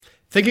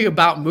Thinking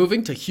about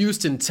moving to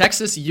Houston,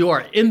 Texas? You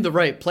are in the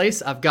right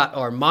place. I've got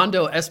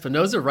Armando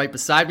Espinoza right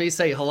beside me.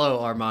 Say hello,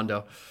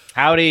 Armando.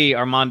 Howdy,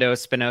 Armando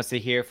Espinosa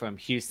here from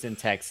Houston,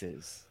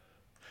 Texas.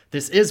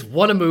 This is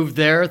Wanna Move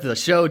There, the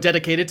show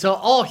dedicated to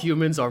all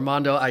humans.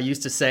 Armando, I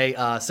used to say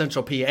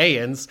Central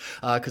PAans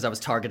because I was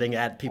targeting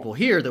at people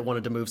here that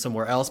wanted to move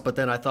somewhere else, but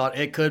then I thought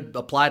it could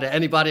apply to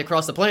anybody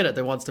across the planet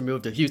that wants to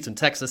move to Houston,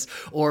 Texas,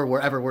 or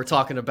wherever we're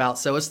talking about.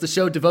 So it's the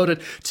show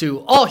devoted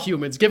to all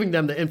humans, giving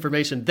them the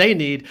information they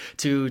need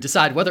to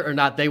decide whether or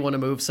not they want to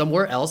move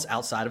somewhere else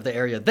outside of the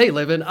area they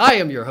live in. I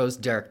am your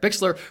host, Derek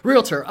Bixler,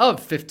 realtor of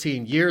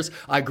 15 years.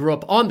 I grew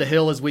up on the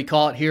hill, as we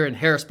call it, here in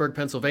Harrisburg,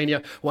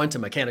 Pennsylvania, went to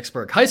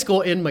Mechanicsburg High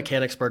School in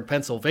Mechanicsburg,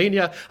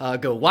 Pennsylvania.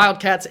 Go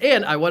Wildcats.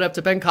 And I went up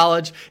to Penn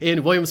College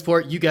in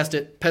Williamsport, you guessed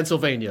it,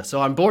 Pennsylvania.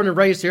 So I'm born and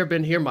raised here,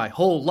 been here my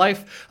whole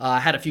life.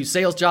 Had a few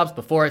sales jobs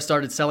before I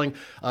started selling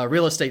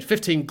real estate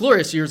 15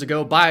 glorious years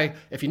ago.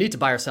 If you need to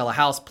buy or sell a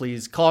house,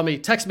 please call me,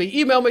 text me,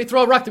 email me,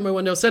 throw a rock through my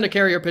window, send a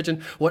carrier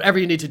pigeon, whatever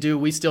you need to do.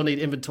 We still need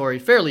inventory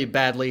fairly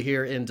badly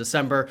here in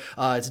December.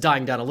 It's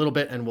dying down a little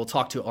bit, and we'll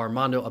talk to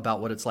Armando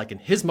about what it's like in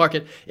his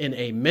market in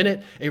a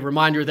minute. A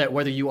reminder that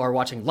whether you are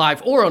watching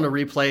live or on a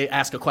replay,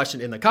 ask a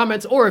question in the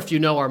comments, or if you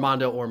know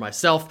Armando or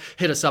myself,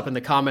 hit us up in the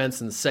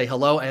comments and say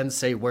hello and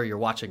say where you're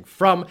watching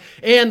from.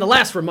 And the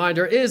last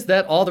reminder is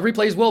that all the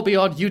replays will be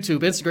on YouTube,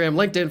 Instagram,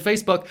 LinkedIn,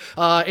 Facebook,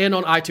 and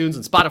on iTunes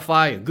and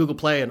Spotify and Google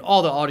Play and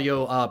all the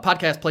audio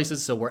podcast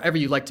places. So wherever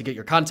you like to get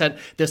your content,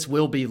 this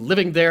will be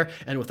living there.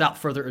 And without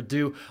further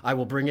ado, I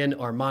will bring in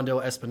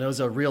Armando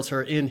Espinoza,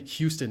 realtor in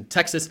Houston,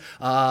 Texas.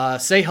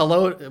 Say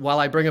hello while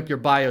I bring up your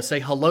bio. Say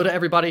hello to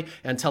everybody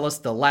and tell us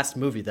the last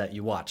movie that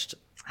you watched.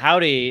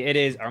 Howdy, it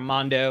is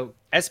Armando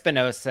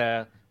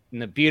Espinosa in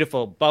the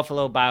beautiful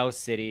Buffalo Bio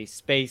City,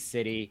 Space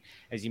City,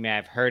 as you may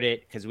have heard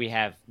it, because we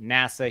have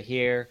NASA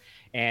here.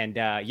 And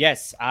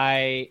yes,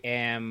 I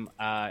am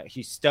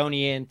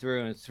Houstonian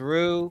through and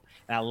through,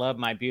 and I love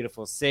my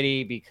beautiful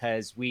city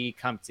because we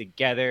come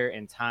together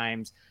in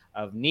times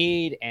of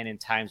need and in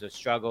times of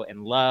struggle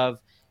and love.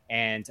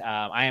 And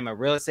I am a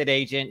real estate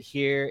agent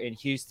here in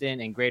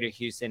Houston and Greater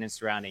Houston and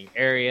surrounding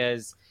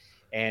areas.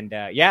 And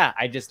yeah,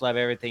 I just love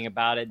everything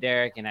about it,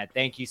 Derek. And I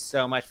thank you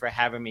so much for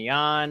having me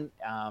on,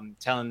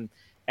 telling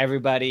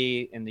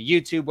everybody in the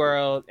YouTube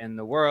world and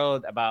the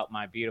world about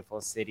my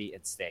beautiful city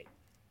and state.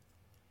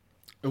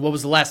 And what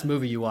was the last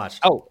movie you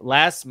watched? Oh,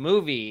 last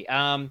movie.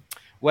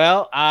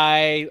 Well,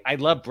 I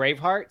love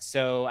Braveheart,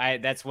 so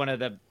that's one of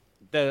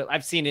the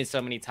I've seen it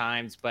so many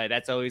times, but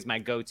that's always my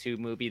go-to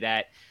movie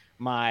that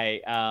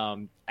my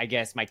I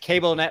guess my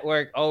cable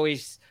network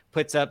always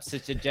puts up to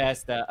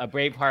suggest a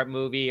Braveheart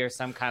movie or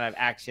some kind of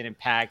action and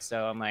pack.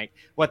 So I'm like,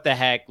 what the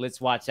heck?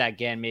 Let's watch that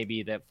again,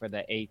 maybe for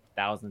the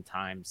 8,000th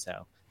time.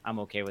 So I'm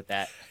okay with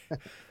that.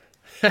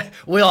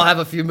 We all have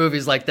a few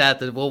movies like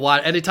that we'll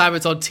watch anytime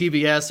it's on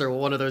TBS or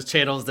one of those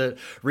channels that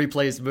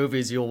replays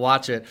movies. You'll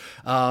watch it,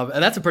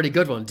 and that's a pretty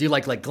good one. Do you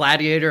like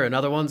Gladiator and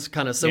other ones,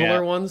 kind of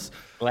similar ones?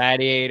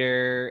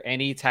 Gladiator,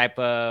 any type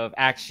of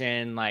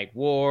action like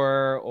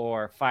war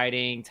or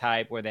fighting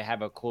type where they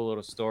have a cool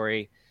little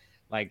story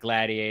like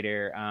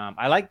Gladiator.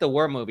 I like the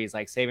war movies,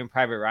 like Saving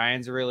Private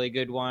Ryan's a really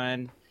good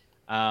one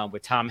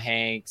with Tom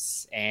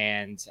Hanks,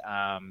 and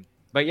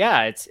but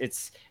yeah,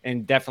 it's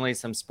and definitely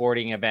some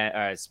sporting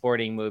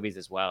movies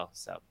as well.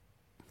 So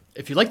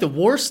if you like the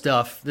war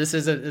stuff, this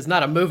is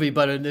not a movie,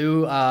 but a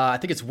new, I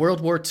think it's World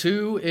War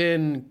II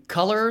in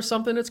color or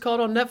something it's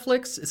called on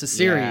Netflix. It's a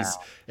series.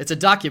 Yeah. It's a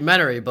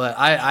documentary, but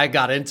I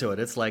got into it.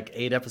 It's like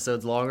 8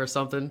 episodes long or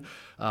something.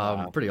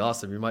 Wow. Pretty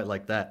awesome. You might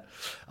like that.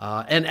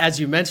 And as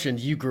you mentioned,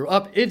 you grew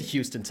up in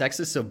Houston,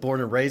 Texas, so born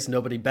and raised.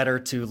 Nobody better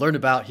to learn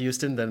about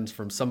Houston than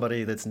from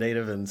somebody that's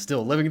native and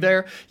still living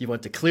there. You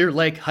went to Clear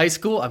Lake High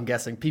School. I'm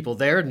guessing people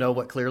there know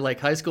what Clear Lake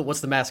High School.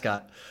 What's the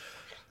mascot?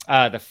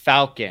 The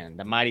Falcon,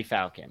 the Mighty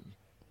Falcon.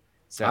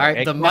 So all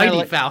right, the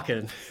Mighty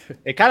Falcon.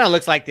 It kind of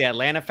looks like the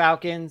Atlanta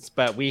Falcons,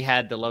 but we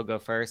had the logo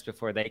first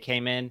before they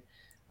came in.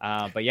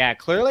 But yeah,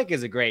 Clear Lake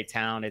is a great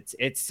town.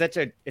 It's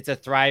a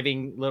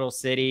thriving little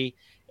city.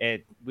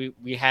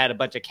 We had a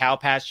bunch of cow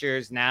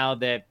pastures. Now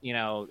that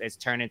it's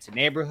turned into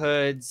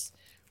neighborhoods.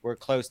 We're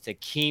close to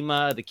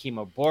Kemah, the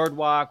Kemah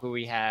Boardwalk, where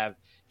we have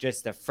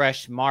just a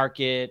fresh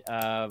market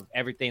of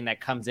everything that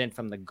comes in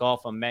from the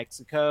Gulf of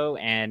Mexico.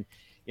 And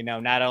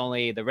not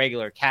only the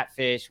regular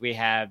catfish, we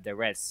have the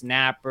red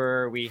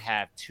snapper, we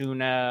have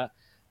tuna,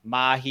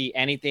 mahi,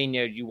 anything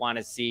you want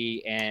to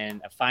see in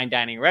a fine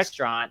dining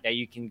restaurant that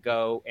you can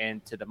go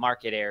into the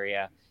market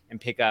area and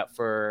pick up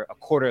for a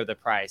quarter of the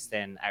price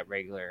than at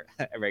regular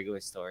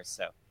stores.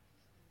 So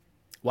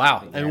Wow.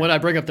 But And yeah. when I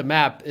bring up the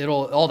map,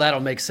 all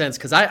that'll make sense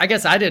because I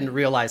guess I didn't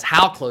realize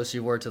how close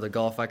you were to the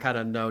Gulf. I kind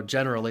of know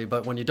generally,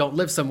 but when you don't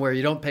live somewhere,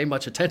 you don't pay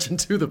much attention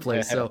to the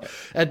place. So,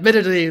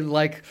 admittedly,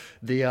 like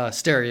the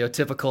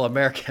stereotypical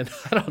American,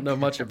 I don't know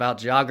much about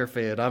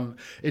geography, and I'm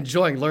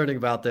enjoying learning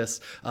about this.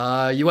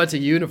 You went to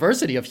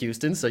University of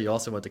Houston, so you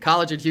also went to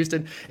college in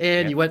Houston,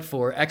 and Yep. you went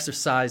for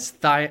exercise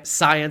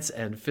science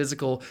and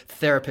physical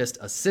therapist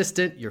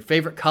assistant. Your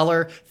favorite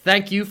color?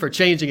 Thank you for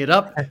changing it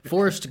up.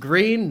 Forest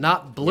green,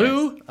 not Yes.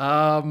 blue.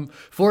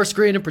 Forest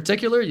green in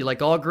particular. You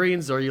like all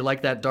greens, or you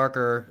like that I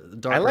darker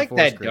like forest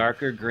that green?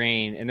 darker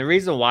green. And the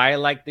reason why I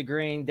like the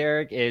green,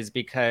 Derek, is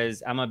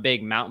because I'm a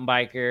big mountain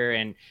biker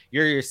and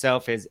you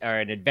yourself are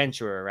an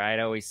adventurer, right?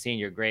 I always seen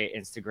your great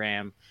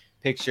Instagram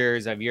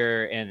pictures of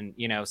you're in,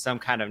 some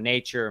kind of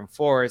nature and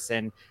forest.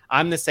 And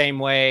I'm the same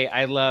way.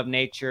 I love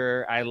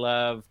nature. I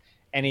love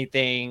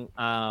anything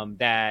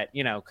that,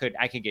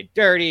 I could get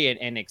dirty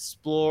and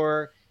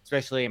explore,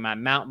 especially in my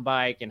mountain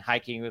bike and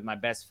hiking with my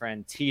best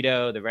friend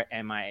Tito,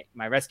 and my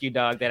rescue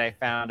dog that I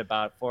found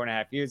about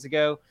 4.5 years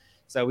ago.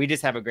 So we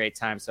just have a great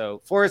time.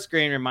 So forest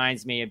green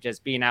reminds me of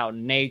just being out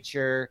in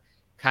nature,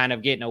 kind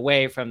of getting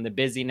away from the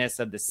busyness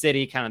of the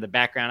city, kind of the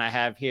background I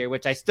have here,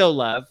 which I still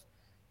love.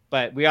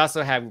 But we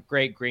also have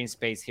great green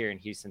space here in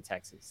Houston,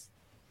 Texas.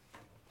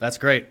 That's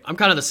great. I'm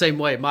kind of the same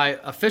way.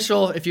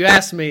 If you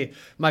ask me,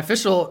 my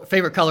official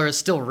favorite color is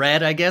still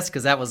red, I guess,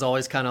 because that was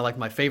always kind of like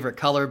my favorite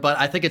color. But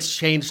I think it's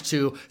changed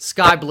to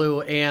sky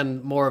blue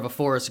and more of a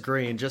forest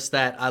green. Just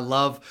that I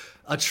love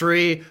a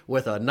tree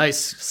with a nice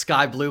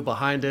sky blue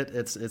behind it.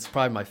 It's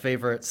probably my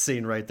favorite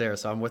scene right there.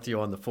 So I'm with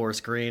you on the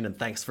forest green, and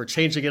thanks for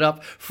changing it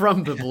up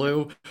from the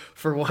blue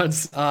for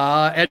once.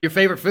 And your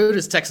favorite food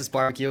is Texas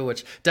barbecue,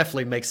 which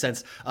definitely makes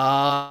sense.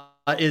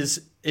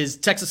 Is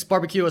Texas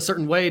barbecue a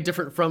certain way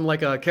different from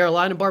like a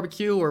Carolina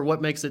barbecue, or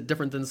what makes it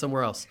different than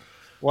somewhere else?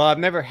 Well,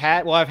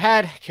 I've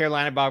had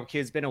Carolina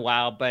barbecue. It's been a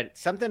while, but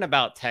something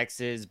about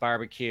Texas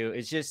barbecue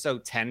is just so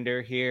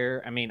tender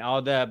here. I mean,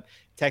 all the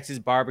Texas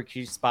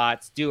barbecue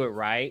spots do it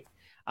right.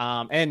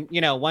 And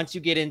once you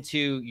get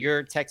into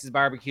your Texas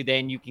barbecue,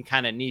 then you can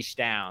kind of niche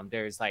down.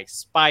 There's like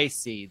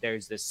spicy,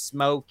 there's the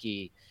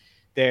smoky,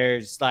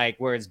 there's like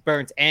where it's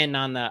burnt end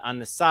on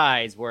the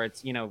sides, where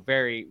it's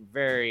very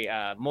very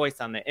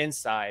moist on the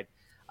inside.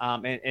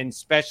 And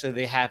especially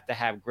they have to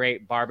have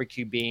great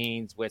barbecue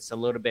beans with a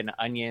little bit of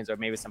onions or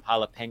maybe some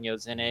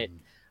jalapenos in it.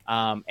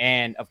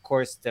 And of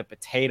course, the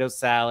potato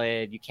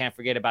salad. You can't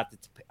forget about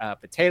the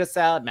potato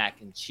salad,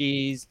 mac and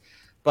cheese.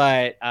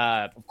 But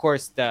of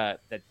course, the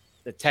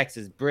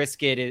Texas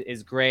brisket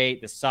is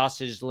great. The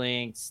sausage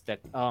links.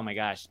 Oh my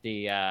gosh,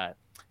 the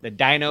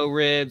dino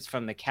ribs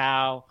from the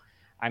cow.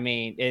 I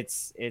mean,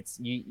 it's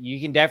you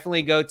can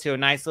definitely go to a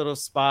nice little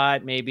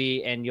spot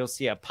maybe, and you'll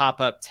see a pop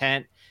up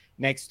tent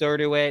next door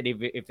to it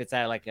if it's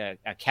at like a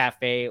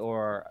cafe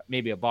or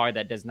maybe a bar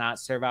that does not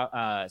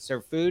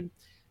serve food,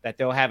 that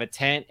they'll have a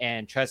tent.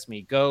 And trust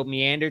me, go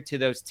meander to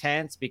those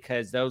tents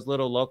because those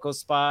little local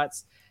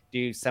spots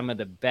do some of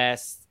the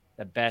best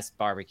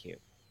barbecue.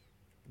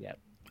 Yep.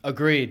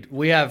 Agreed.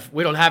 We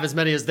don't have as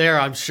many as there,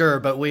 I'm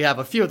sure, but we have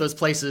a few of those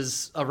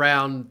places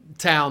around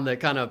town that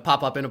kind of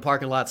pop up in a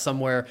parking lot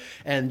somewhere,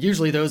 and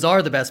usually those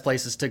are the best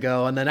places to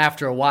go. And then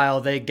after a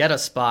while, they get a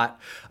spot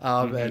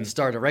and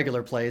start a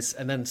regular place,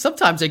 and then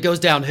sometimes it goes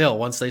downhill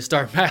once they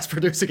start mass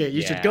producing it.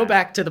 You should go Yeah.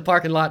 back to the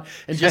parking lot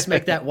and just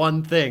make that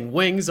one thing.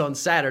 Wings on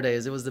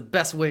Saturdays. It was the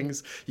best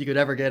wings you could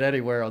ever get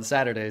anywhere on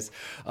Saturdays.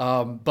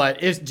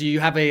 Do you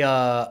have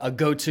a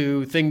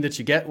go-to thing that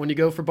you get when you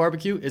go for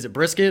barbecue? Is it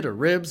brisket or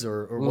ribs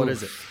or what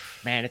is it?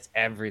 Man, it's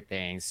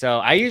everything. So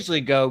I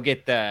usually go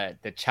get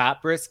the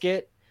chopped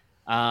brisket.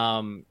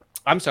 I'm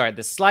sorry,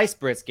 the sliced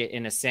brisket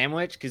in a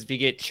sandwich, because if you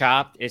get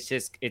chopped,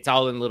 it's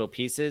all in little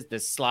pieces. The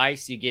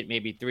slice, you get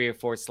maybe 3 or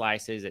 4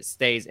 slices. It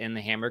stays in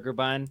the hamburger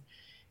bun.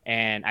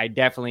 And I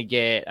definitely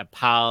get a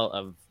pile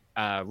of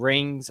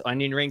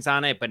onion rings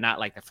on it, but not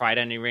like the fried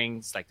onion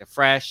rings, like the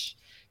fresh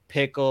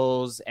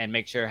pickles, and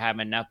make sure I have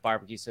enough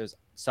barbecue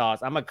sauce.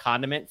 I'm a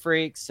condiment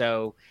freak,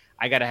 so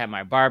I got to have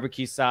my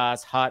barbecue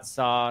sauce, hot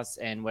sauce,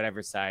 and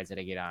whatever sides that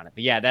I get on it.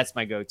 But yeah, that's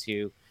my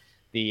go-to,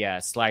 the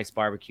sliced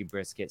barbecue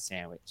brisket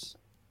sandwich.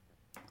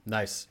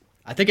 Nice.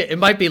 I think it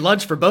might be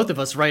lunch for both of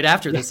us right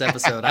after this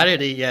episode. I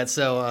didn't eat yet,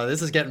 so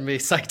this is getting me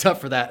psyched up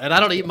for that. And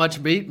I don't eat much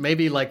meat,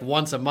 maybe like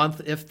once a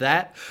month, if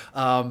that.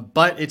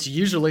 But it's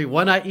usually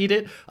when I eat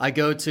it, I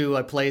go to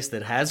a place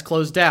that has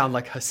closed down.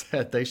 Like I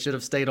said, they should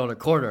have stayed on a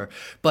corner.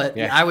 But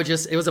Yeah.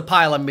 it was a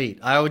pile of meat.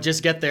 I would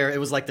just get there. It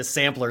was like the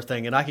sampler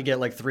thing, and I could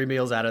get like 3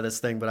 meals out of this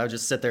thing, but I would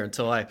just sit there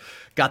until I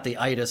got the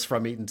itis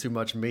from eating too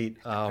much meat.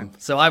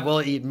 So I will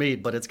eat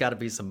meat, but it's got to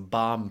be some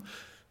bomb.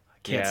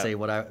 Can't Yeah. say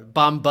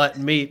bomb butt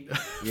meat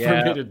for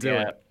Yeah, me to do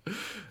yeah. it.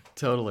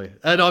 Totally.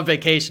 And on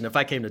vacation, if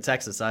I came to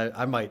Texas,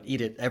 I might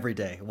eat it every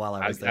day while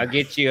I was there. I'll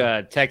get you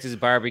a Texas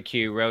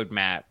barbecue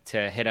roadmap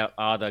to hit up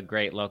all the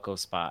great local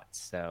spots.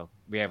 So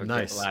we have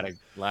Nice. a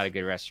lot of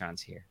good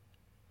restaurants here.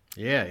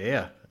 Yeah,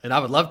 yeah. And I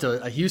would love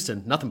to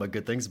Houston. Nothing but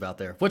good things about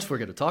there, which we're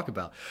going to talk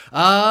about.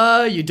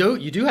 You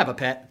do have a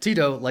pet,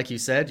 Tito, like you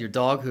said, your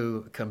dog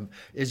who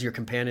is your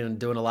companion and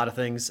doing a lot of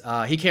things.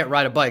 He can't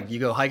ride a bike. You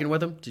go hiking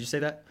with him? Did you say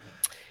that?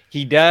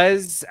 He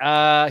does.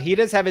 He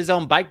does have his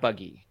own bike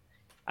buggy.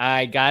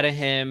 I got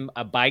him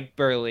a bike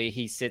burly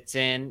he sits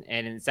in,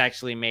 and it's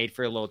actually made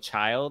for a little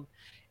child.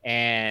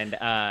 And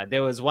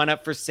there was one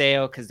up for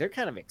sale because they're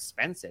kind of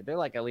expensive. They're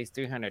like at least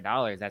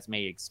 $300. That's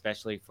made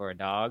especially for a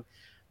dog.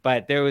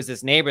 But there was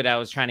this neighbor that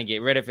was trying to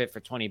get rid of it for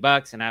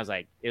 $20, and I was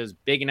like, it was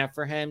big enough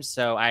for him,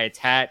 so I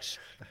attached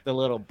the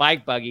little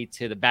bike buggy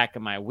to the back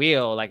of my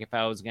wheel, like if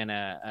I was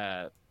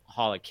gonna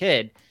haul a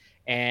kid,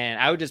 and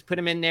I would just put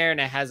him in there,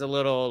 and it has a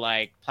little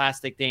like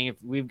plastic thing. If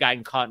we've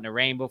gotten caught in the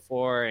rain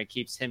before, it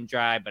keeps him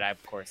dry, but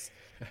of course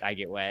I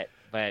get wet.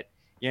 But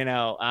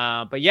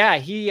but yeah,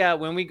 he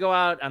when we go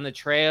out on the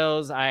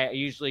trails, I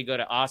usually go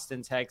to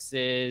Austin,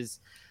 Texas.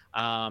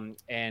 And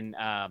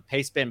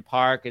Paceman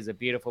Park is a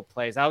beautiful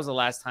place. That was the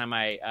last time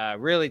I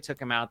really took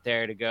him out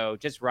there to go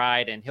just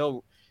ride, and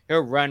he'll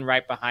run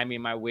right behind me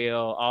in my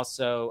wheel.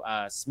 Also,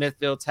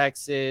 Smithville,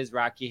 Texas,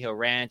 Rocky Hill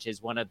Ranch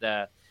is one of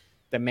the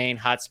main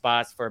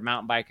hotspots for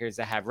mountain bikers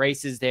that have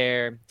races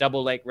there.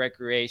 Double Lake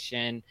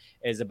Recreation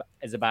is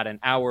about an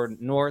hour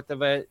north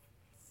of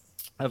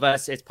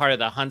us. It's part of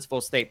the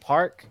Huntsville State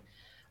Park,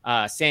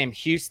 Sam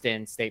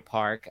Houston State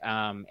Park,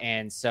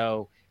 and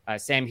so.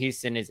 Sam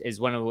Houston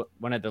is one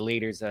of the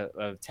leaders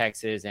of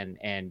Texas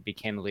and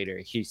became the leader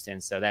of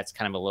Houston. So that's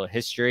kind of a little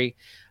history.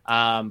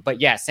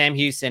 But yeah, Sam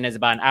Houston is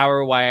about an hour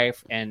away,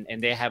 and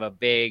they have a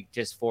big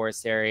just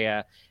forest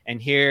area. And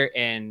here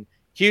in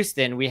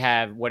Houston, we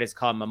have what is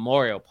called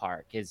Memorial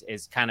Park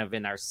is kind of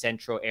in our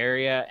central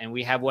area. And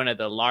we have one of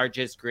the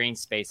largest green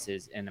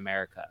spaces in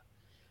America.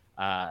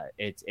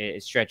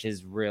 It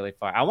stretches really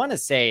far. I want to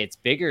say it's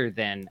bigger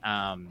than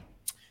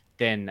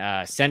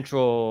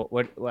Central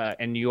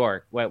in New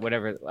York,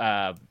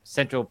 whatever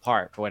Central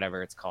Park or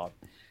whatever it's called.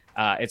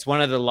 It's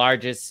one of the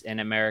largest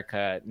in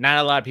America. Not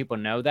a lot of people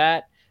know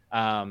that,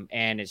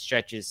 and it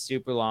stretches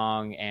super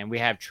long. And we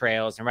have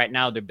trails. And right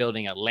now they're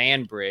building a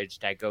land bridge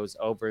that goes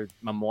over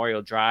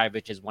Memorial Drive,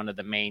 which is one of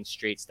the main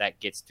streets that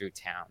gets through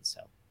town.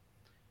 So,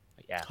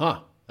 yeah.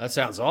 Huh. That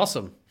sounds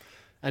awesome.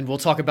 And we'll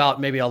talk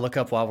about, maybe I'll look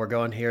up while we're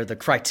going here, the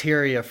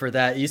criteria for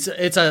that. It's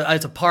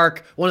a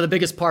park, one of the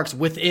biggest parks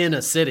within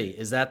a city.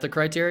 Is that the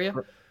criteria?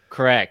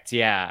 Correct.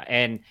 Yeah.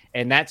 And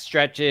that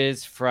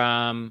stretches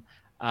from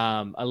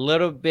a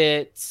little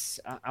bit,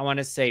 I want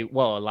to say,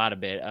 well, a lot of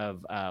bit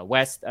of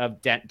west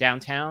of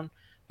downtown,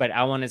 but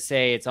I want to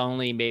say it's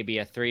only maybe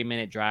a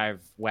 3-minute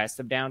drive west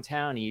of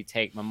downtown. You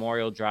take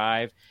Memorial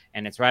Drive,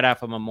 and it's right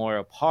off of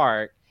Memorial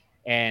Park.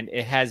 And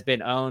it has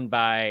been owned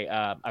by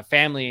a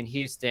family in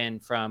Houston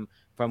from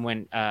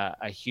when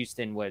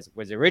Houston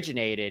was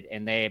originated,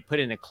 and they put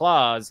in a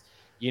clause,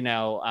 in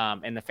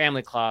the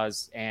family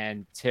clause,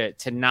 and to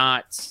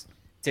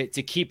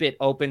keep it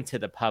open to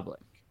the public,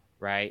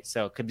 right?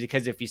 So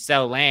because if you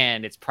sell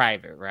land, it's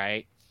private,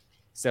 right?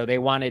 So they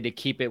wanted to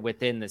keep it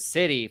within the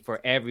city for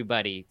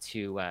everybody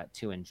to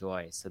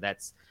enjoy. So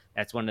that's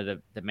one of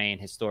the main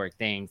historic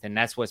things, and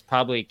that's what's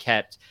probably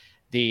kept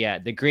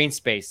the green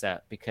space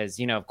up, because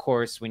of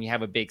course when you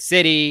have a big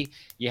city,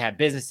 you have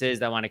businesses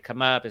that want to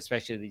come up,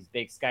 especially these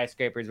big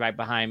skyscrapers right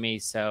behind me.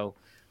 So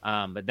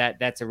but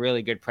that's a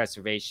really good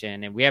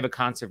preservation, and we have a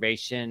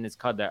conservation, it's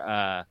called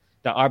the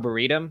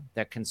Arboretum,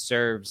 that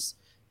conserves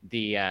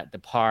the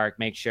park,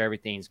 make sure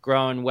everything's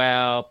growing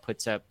well,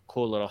 puts up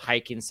cool little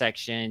hiking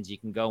sections. You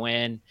can go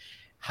in,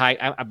 hike.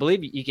 I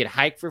believe you could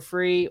hike for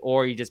free,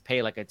 or you just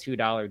pay like a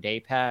 $2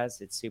 day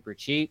pass. It's super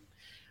cheap.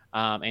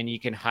 And you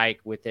can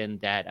hike within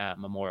that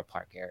Memorial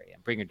Park area.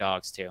 Bring your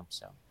dogs too.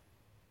 So,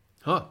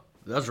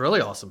 That's really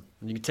awesome.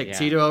 You can take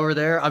Tito over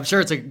there. I'm sure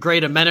it's a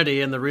great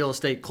amenity in the real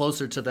estate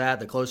closer to that.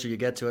 The closer you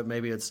get to it,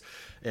 maybe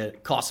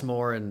it costs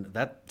more, and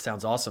that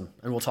sounds awesome.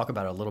 And we'll talk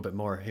about it a little bit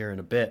more here in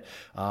a bit.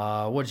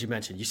 What did you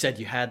mention? You said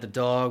you had the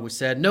dog. We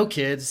said no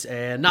kids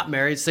and not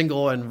married,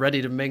 single and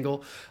ready to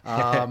mingle.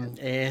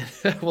 And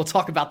we'll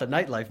talk about the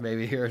nightlife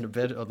maybe here in a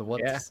bit, of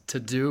what to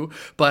do.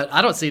 But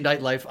I don't see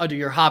nightlife under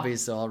your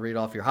hobbies, so I'll read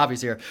off your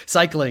hobbies here.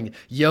 Cycling,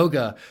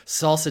 yoga,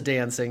 salsa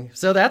dancing.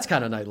 So that's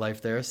kind of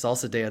nightlife there.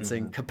 Salsa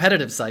dancing,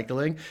 competitive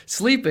cycling,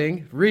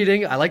 sleeping,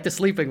 reading. I like the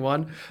sleeping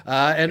one.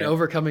 And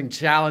overcoming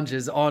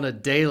challenges on a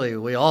daily.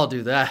 We all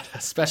do that,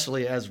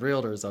 especially as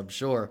realtors, I'm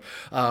sure.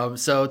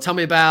 So tell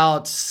me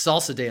about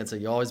salsa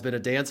dancing. You always been a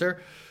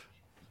dancer?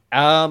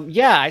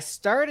 I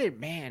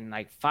started,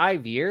 like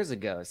 5 years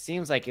ago. It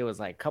seems like it was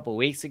like a couple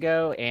weeks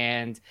ago.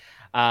 And,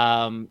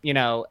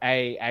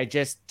 I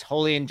just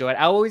totally enjoyed it.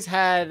 I always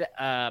had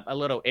a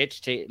little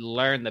itch to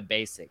learn the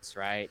basics,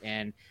 right?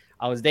 And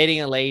I was dating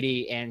a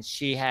lady, and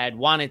she had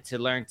wanted to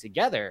learn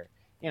together,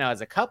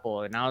 as a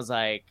couple. And I was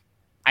like,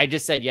 I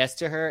just said yes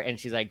to her, and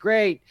she's like,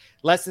 great,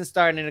 lessons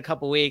starting in a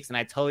couple weeks. And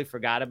I totally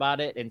forgot about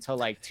it until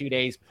like 2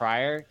 days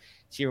prior.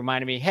 She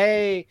reminded me,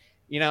 hey,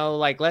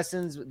 like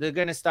lessons, they're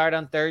going to start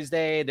on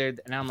Thursday.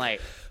 And I'm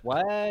like,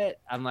 what?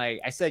 I'm like,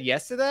 I said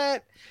yes to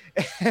that.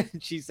 And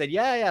she said,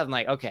 yeah. I'm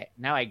like, okay,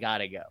 now I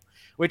gotta go,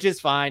 which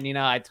is fine.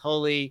 I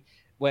totally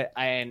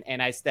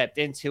and I stepped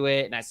into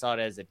it and I saw it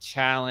as a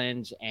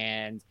challenge,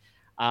 and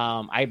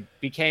I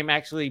became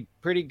actually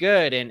pretty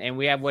good. And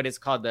we have what is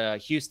called the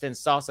Houston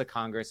Salsa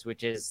Congress,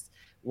 which is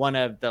one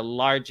of the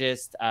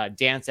largest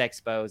dance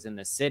expos in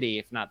the city,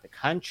 if not the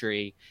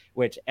country,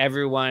 which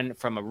everyone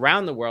from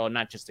around the world,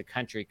 not just the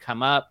country,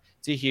 come up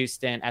to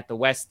Houston at the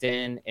West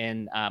End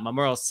in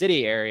Memorial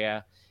City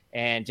area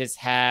and just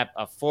have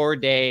a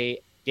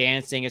 4-day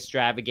dancing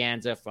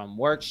extravaganza, from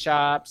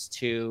workshops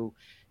to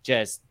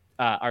just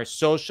our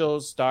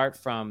socials start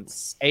from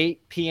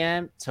 8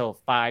 p.m. till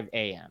 5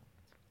 a.m.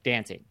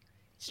 dancing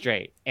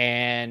straight.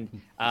 And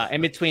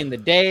in between the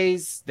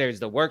days, there's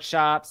the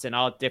workshops and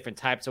all different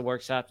types of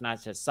workshops,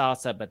 not just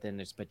salsa, but then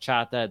there's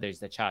bachata, there's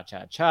the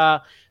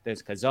cha-cha-cha,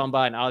 there's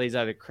kizomba, and all these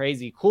other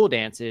crazy cool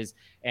dances.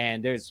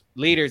 And there's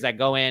leaders that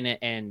go in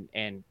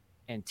and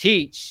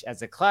teach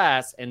as a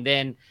class. And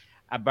then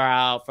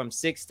about from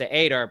 6 to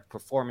 8 are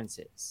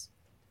performances.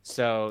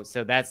 So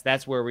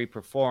that's where we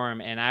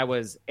perform. And I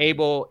was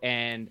able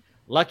and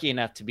lucky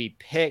enough to be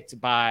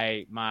picked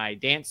by my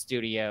dance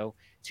studio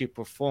to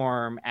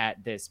perform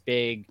at this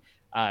big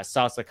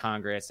salsa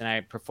congress. And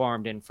I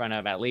performed in front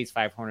of at least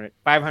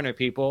 500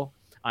 people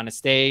on a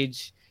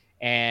stage.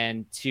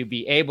 And to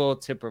be able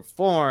to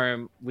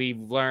perform, we've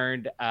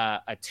learned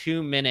a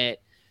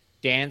 2-minute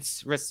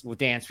dance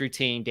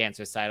routine. Dance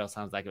recital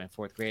sounds like I'm in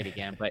 4th grade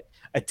again, but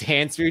a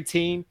dance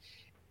routine.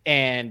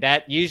 And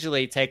that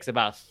usually takes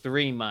about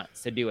 3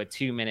 months to do a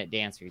 2-minute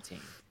dance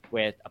routine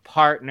with a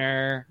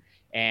partner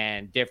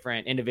and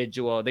different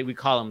individual, we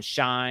call them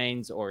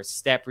shines or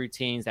step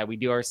routines that we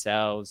do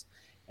ourselves.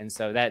 And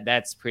so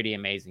that's pretty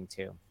amazing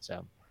too.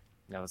 So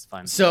that was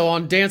fun. So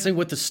on Dancing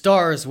with the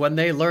Stars, when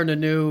they learn a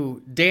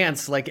new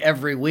dance like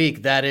every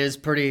week, that is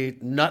pretty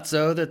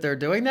nutso that they're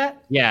doing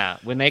that? Yeah.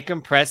 When they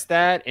compress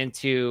that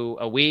into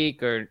a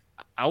week, or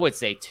I would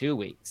say 2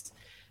 weeks,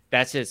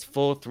 that's just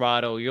full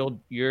throttle.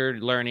 You're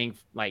learning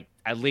like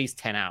at least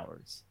 10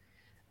 hours.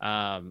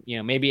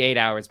 Maybe 8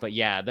 hours, but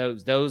yeah,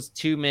 those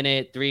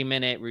 2-minute,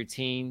 3-minute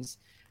routines,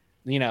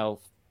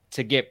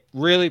 to get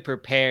really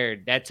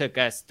prepared, that took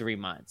us 3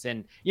 months.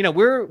 And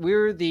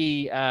we're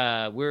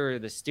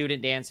the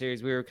student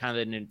dancers. We were kind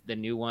of the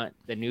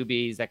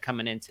newbies that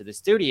coming into the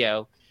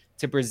studio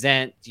to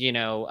present,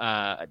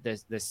 the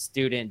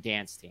student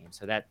dance team.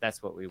 So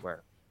that's what we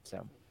were.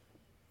 So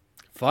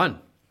fun.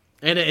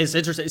 And it's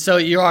interesting. So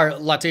you are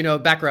Latino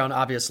background,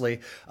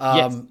 obviously.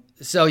 Yes.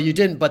 So you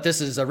didn't, but this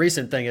is a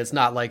recent thing. It's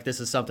not like this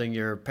is something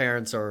your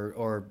parents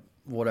or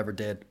whatever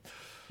did.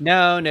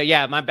 No.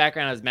 Yeah. My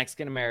background is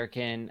Mexican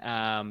American.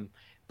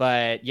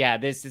 But yeah,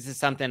 this is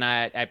something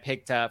I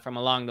picked up from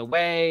along the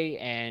way.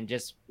 And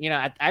just,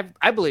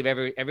 I believe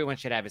everyone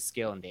should have a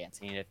skill in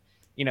dancing. If,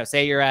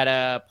 say you're at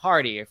a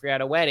party, if you're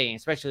at a wedding,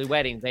 especially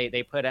weddings,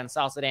 they put on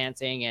salsa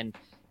dancing and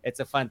it's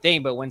a fun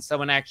thing. But when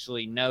someone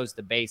actually knows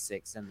the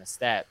basics and the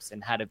steps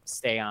and how to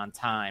stay on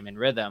time and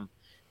rhythm,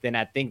 then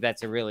I think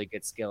that's a really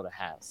good skill to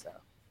have. So,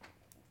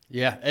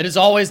 yeah, it is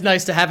always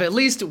nice to have at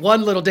least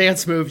one little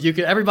dance move.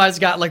 Everybody's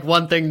got like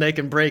one thing they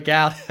can break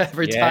out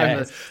every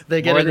time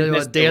they get into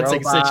a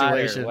dancing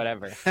situation.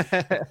 Whatever.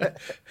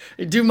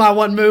 Do my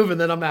one move and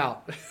then I'm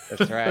out.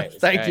 That's right.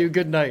 Thank you.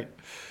 Good night.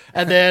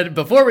 And then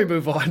before we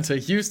move on to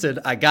Houston,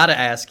 I got to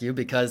ask you,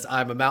 because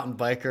I'm a mountain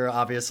biker,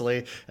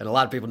 obviously, and a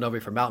lot of people know me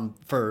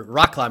for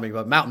rock climbing,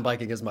 but mountain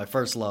biking is my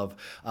first love.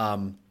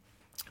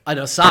 An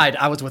aside,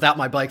 I was without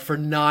my bike for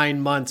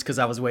 9 months because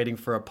I was waiting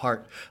for a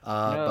part,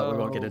 but we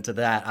won't get into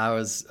that. I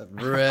was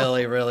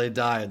really, really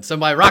dying. So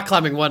my rock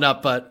climbing went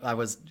up, but I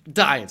was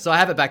dying. So I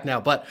have it back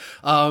now. But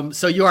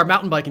so you are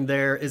mountain biking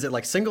there. Is it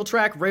like single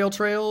track, rail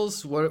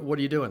trails? What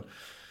are you doing?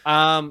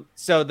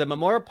 So the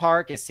Memorial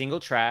Park is single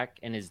track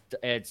and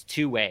it's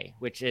 2-way,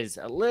 which is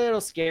a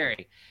little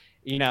scary,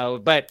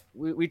 but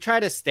we try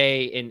to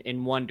stay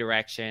in one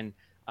direction.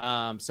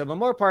 So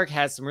Memorial Park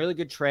has some really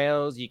good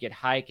trails. You could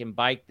hike and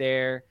bike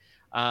there.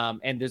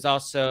 And there's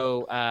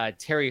also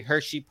Terry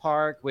Hershey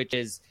Park, which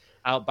is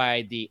out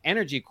by the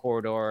Energy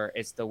Corridor.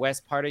 It's the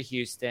west part of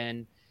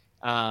Houston.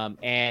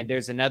 And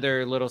there's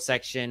another little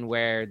section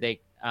where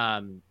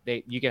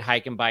you can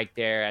hike and bike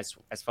there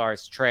as far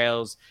as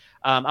trails.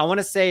 I want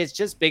to say it's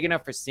just big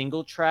enough for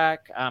single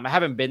track. I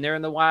haven't been there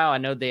in a while. I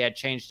know they had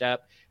changed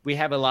up. We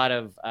have a lot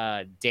of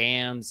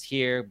dams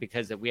here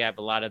because we have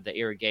a lot of the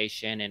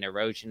irrigation and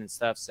erosion and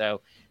stuff. So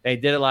they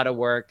did a lot of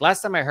work.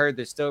 Last time I heard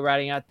they're still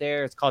riding out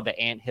there. It's called the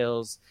Ant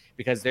Hills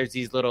because there's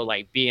these little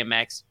like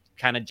BMX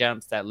kind of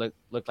jumps that look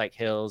like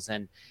hills.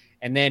 And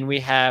then we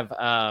have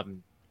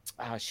I'm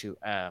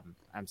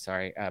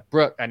sorry,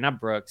 not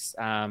Brooks.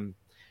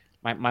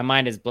 My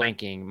mind is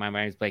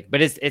blanking.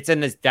 But it's in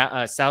this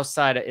south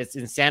side. It's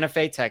in Santa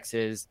Fe,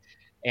 Texas,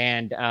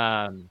 and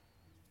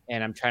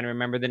and I'm trying to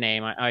remember the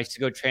name. I used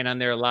to go train on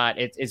there a lot.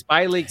 It's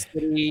by League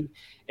City,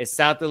 it's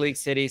south of League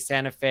City,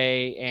 Santa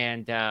Fe,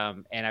 and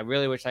I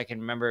really wish I can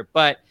remember it.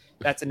 But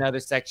that's another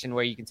section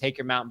where you can take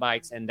your mountain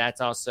bikes, and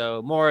that's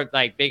also more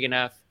like big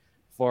enough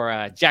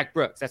for Jack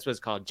Brooks. That's what it's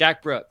called,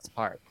 Jack Brooks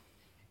Park.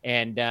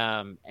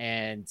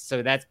 And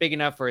so that's big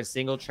enough for a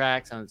single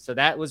track. So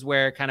that was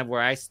where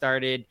I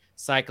started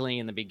cycling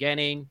in the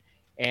beginning.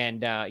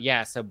 And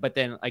but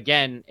then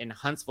again in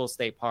Huntsville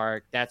State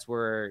Park, that's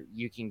where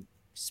you can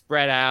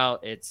spread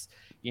out. It's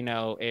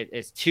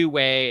it's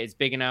two-way. It's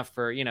big enough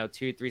for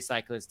 2-3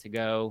 cyclists to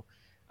go.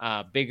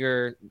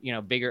 Bigger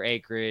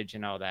acreage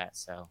and all that.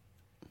 So.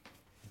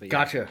 Yeah.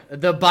 Gotcha.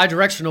 The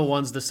bi-directional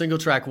ones, the single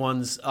track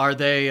ones, are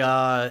they?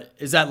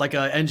 Is that like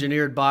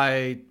engineered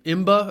by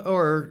IMBA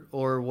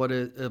or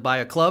what? By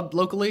a club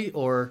locally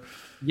or?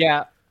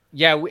 Yeah.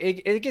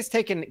 It gets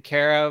taken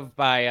care of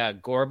by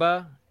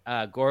Gorba.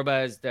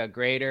 Gorba is the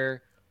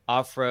Greater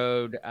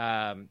Off-Road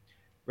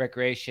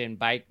Recreation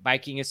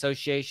Biking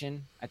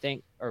Association, I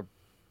think, or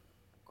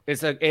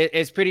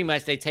it's pretty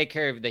much they take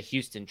care of the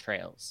Houston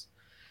trails.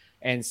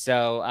 And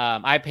so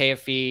I pay a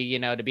fee,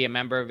 to be a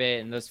member of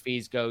it. And those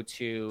fees go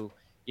to,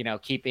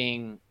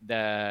 keeping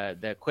the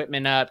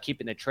equipment up,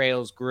 keeping the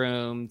trails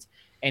groomed,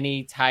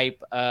 any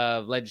type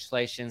of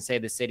legislation, say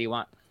the city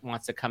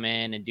wants to come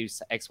in and do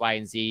X, Y,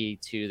 and Z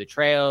to the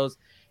trails.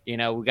 We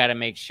got to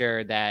make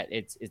sure that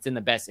it's in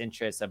the best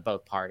interest of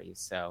both parties.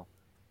 So,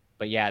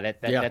 but yeah,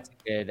 that's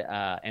good.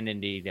 And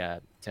indeed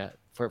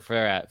for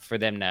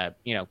them to,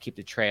 keep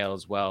the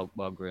trails well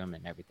groomed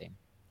and everything.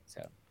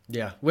 So.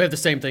 Yeah, we have the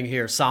same thing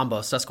here,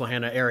 SAMBA,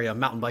 Susquehanna Area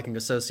Mountain Biking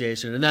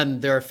Association, and then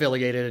they're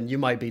affiliated, and you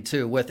might be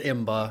too, with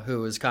IMBA,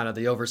 who is kind of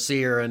the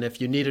overseer, and if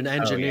you need an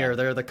engineer,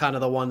 they're the kind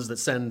of the ones that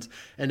send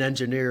an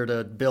engineer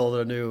to build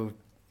a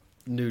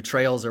new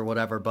trails or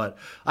whatever. But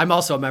I'm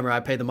also a member. I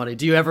pay the money.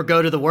 Do you ever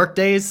go to the work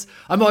days?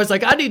 I'm always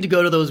like, I need to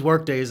go to those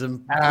work days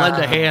and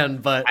lend a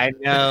hand, but I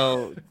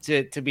know,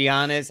 to be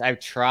honest,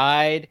 I've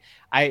tried.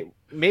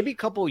 Maybe a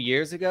couple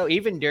years ago,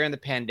 even during the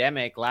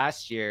pandemic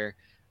last year,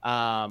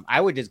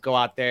 I would just go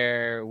out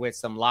there with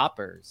some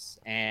loppers,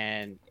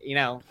 and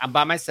I'm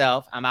by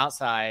myself, I'm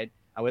outside,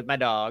 I'm with my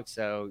dog,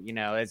 so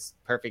it's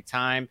perfect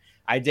time.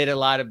 I did a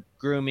lot of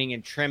grooming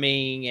and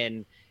trimming,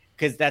 and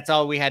because that's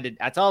all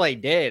I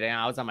did, and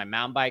I was on my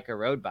mountain bike or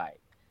road bike,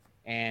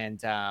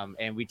 and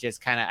we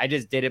just I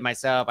just did it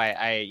myself.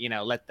 I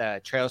let the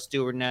trail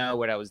steward know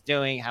what I was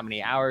doing, how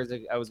many hours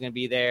I was going to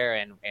be there,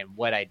 and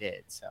what I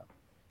did. So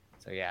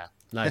yeah.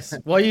 Nice.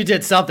 Well, you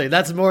did something.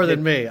 That's more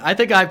than me. I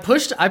think I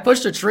pushed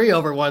a tree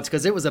over once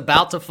because it was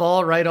about to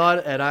fall right on,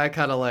 and I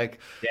kind of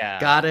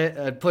got it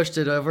and pushed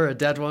it over, a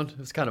dead one. It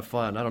was kind of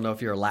fun. I don't know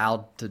if you're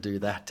allowed to do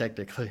that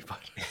technically, but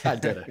I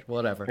did it.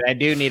 Whatever. But I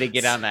do need to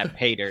get on that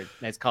pay dirt.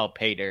 It's called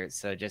pay dirt.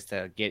 So just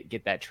to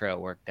get that trail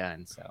work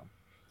done. So.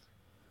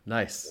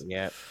 Nice.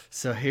 Yeah.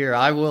 So here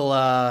I will,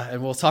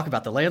 and we'll talk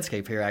about the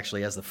landscape here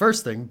actually as the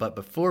first thing. But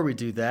before we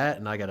do that,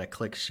 and I got to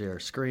click share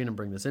screen and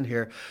bring this in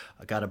here,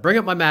 I got to bring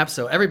up my map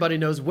so everybody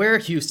knows where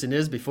Houston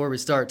is before we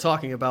start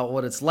talking about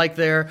what it's like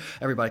there.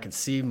 Everybody can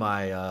see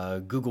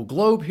my Google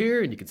Globe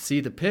here, and you can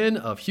see the pin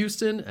of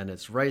Houston, and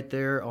it's right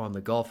there on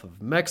the Gulf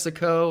of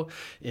Mexico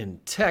in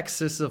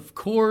Texas, of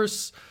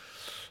course.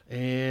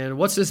 And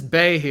what's this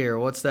bay here?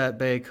 What's that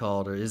bay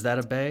called? Or is that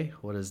a bay?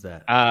 What is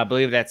that? I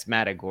believe that's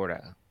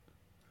Matagorda.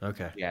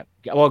 Okay. Yeah.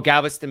 Well,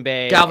 Galveston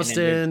Bay.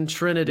 Galveston,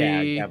 Trinity.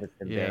 Yeah,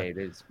 Galveston Bay.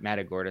 There's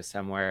Matagorda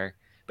somewhere.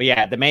 But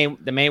yeah, the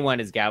main one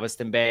is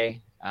Galveston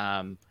Bay.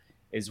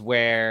 Is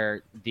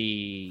where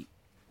the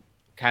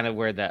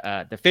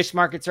the fish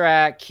markets are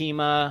at.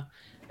 Kemah.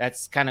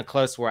 That's kind of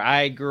close where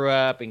I grew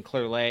up in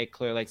Clear Lake.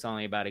 Clear Lake's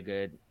only about a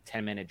good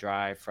 10-minute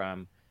drive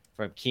from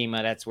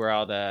Kemah. That's where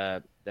all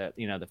the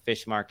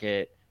fish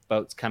market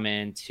boats come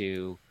in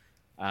to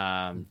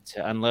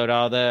unload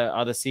all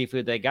the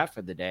seafood they got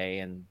for the day.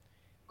 And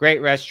great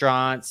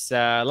restaurants,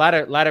 a lot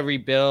of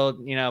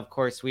rebuild. Of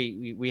course,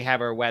 we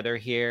have our weather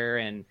here,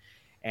 and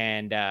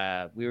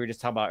we were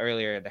just talking about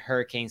earlier the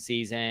hurricane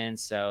season,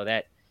 so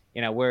that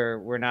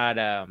we're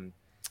not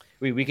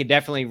we could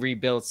definitely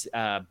rebuild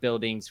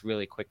buildings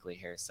really quickly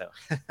here. So.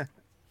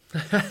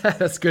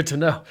 That's good to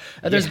know.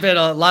 And there's been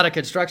a lot of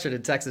construction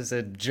in Texas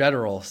in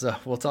general, so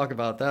we'll talk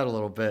about that a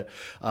little bit.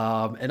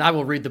 And I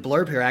will read the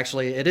blurb here.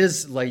 Actually, it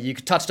is like you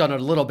touched on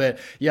it a little bit.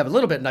 You have a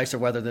little bit nicer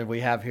weather than we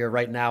have here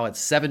right now. It's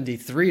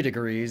 73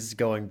 degrees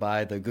going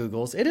by the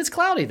Googles. It is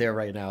cloudy there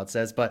right now, it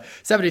says, but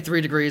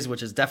 73 degrees,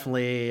 which is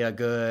definitely a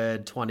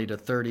good 20 to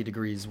 30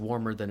 degrees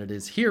warmer than it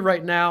is here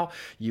right now.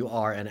 You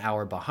are an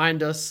hour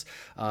behind us.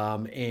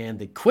 And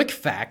the quick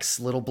facts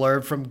little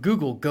blurb from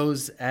Google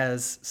goes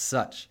as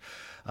such.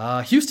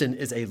 Houston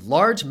is a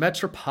large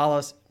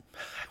metropolis.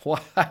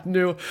 I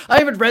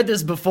even read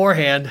this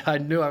beforehand. I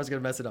knew I was going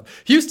to mess it up.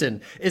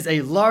 Houston is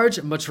a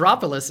large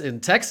metropolis in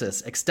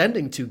Texas,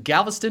 extending to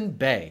Galveston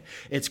Bay.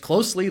 It's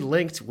closely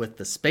linked with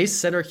the Space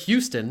Center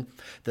Houston,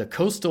 the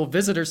Coastal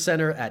Visitor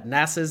Center at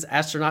NASA's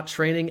Astronaut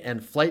Training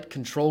and Flight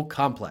Control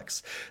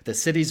Complex. The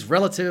city's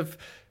relative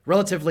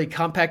relatively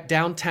compact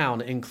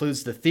downtown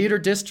includes the Theater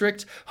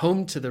District,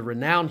 home to the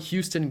renowned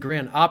Houston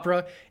Grand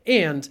Opera,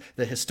 and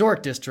the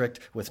Historic District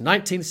with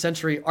 19th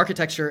century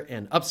architecture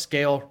and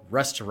upscale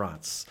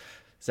restaurants.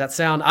 Does that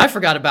sound? I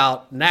forgot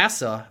about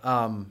NASA.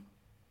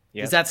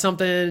 Yep. Is that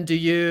something? Do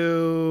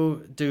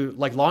you do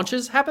like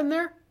launches happen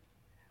there?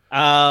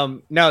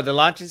 No, the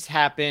launches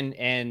happen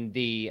in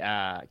the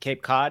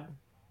Cape Cod.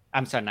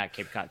 I'm sorry, not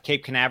Cape Cod,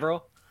 Cape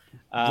Canaveral,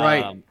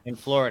 Right. in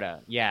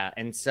Florida. Yeah,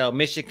 and so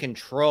Mission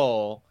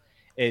Control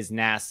is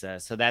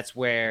NASA, so that's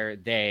where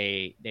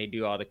they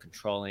do all the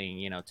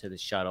controlling, to the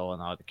shuttle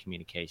and all the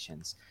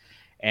communications.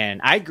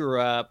 And I grew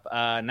up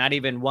not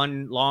even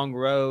one long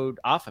road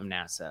off of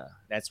NASA.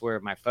 That's where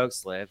my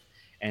folks live.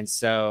 And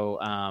so,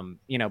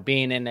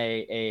 being in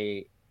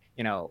a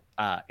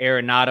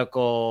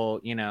aeronautical,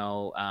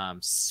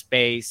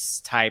 space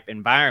type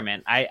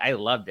environment, I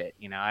loved it.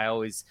 I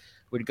always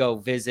would go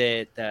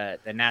visit the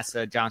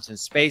NASA Johnson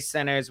Space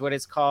Center is what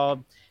it's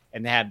called.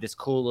 And they have this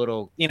cool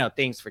little,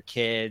 things for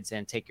kids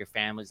and take your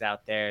families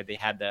out there. They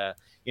had the,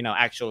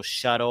 actual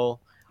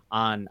shuttle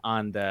on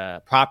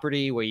the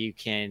property where you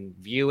can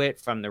view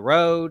it from the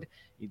road.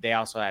 They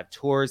also have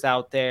tours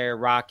out there,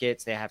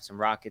 rockets. They have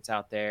some rockets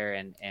out there,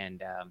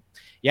 and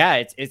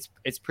yeah,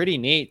 it's pretty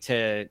neat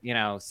to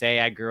say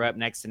I grew up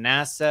next to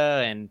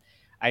NASA, and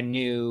I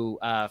knew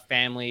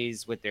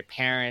families with their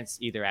parents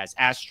either as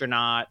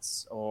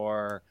astronauts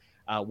or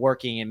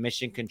working in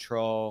mission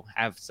control.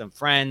 I have some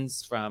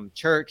friends from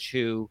church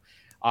who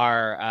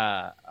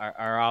are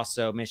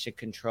also mission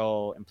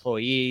control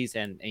employees,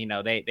 and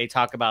they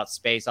talk about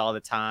space all the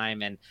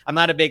time. And I'm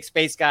not a big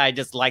space guy, I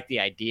just like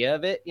the idea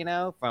of it,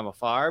 from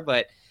afar.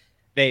 But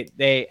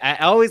I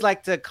always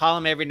like to call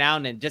them every now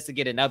and then just to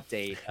get an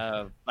update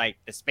of like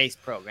the space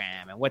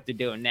program and what they're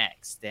doing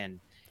next. And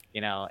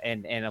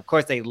and of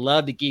course they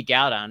love to geek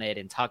out on it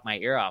and talk my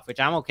ear off, which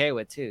I'm okay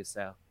with too.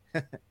 So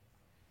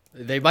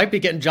They might be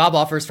getting job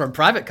offers from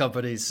private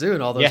companies soon.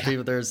 All those Yeah.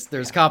 people,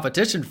 there's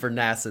competition for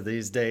NASA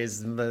these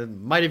days.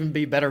 Might even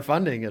be better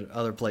funding at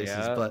other places.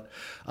 Yeah. But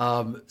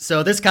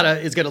so this kind of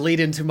is going to lead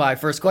into my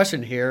first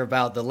question here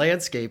about the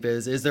landscape.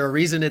 Is there a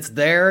reason it's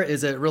there?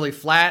 Is it really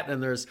flat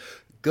and there's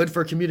good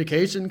for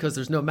communication because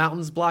there's no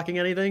mountains blocking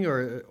anything,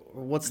 or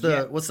what's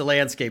the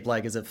landscape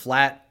like? Is it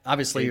flat?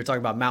 Obviously, you're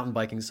talking about mountain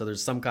biking, so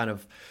there's some kind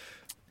of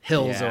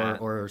hills Yeah.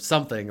 or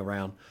something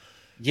around.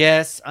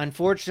 Yes,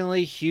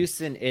 unfortunately,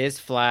 Houston is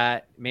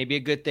flat. Maybe a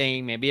good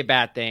thing, maybe a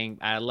bad thing.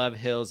 I love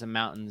hills and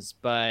mountains,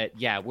 but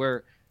yeah,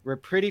 we're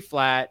pretty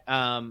flat.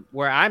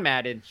 Where I'm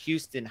at in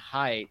Houston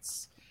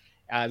Heights,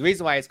 the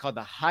reason why it's called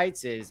the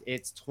Heights is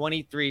it's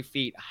 23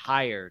 feet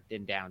higher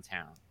than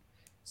downtown.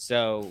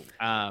 So,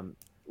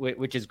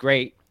 which is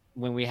great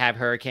when we have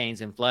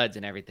hurricanes and floods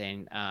and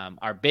everything.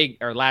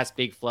 Our last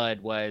big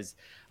flood was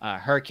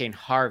Hurricane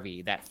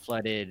Harvey that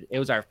flooded. It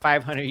was our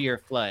 500-year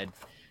flood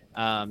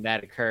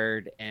that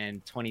occurred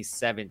in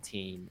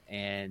 2017,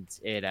 and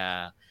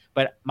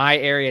but my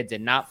area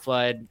did not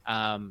flood.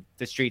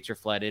 The streets were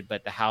flooded,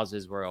 but the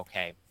houses were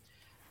okay.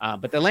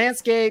 But the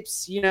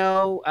landscapes, we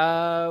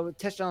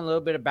touched on a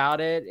little bit about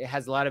it. It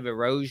has a lot of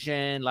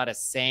erosion, a lot of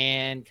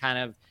sand, kind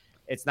of.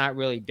 It's not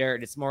really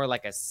dirt. It's more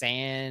like a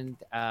sand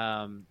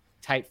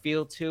type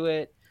feel to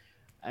it.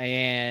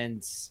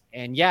 And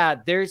yeah,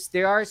 there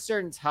are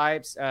certain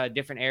types,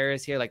 different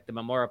areas here, like the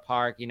Memorial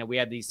Park. We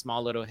have these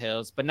small little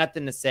hills, but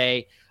nothing to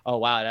say, oh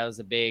wow, that was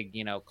a big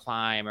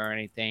climb or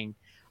anything.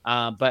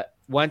 But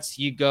once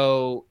you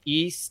go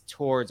east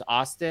towards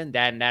Austin,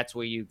 that's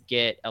where you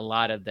get a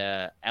lot of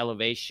the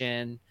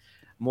elevation,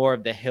 more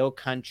of the hill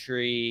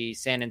country,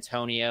 San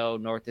Antonio,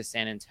 north of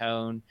San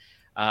Antonio.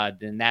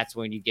 Then that's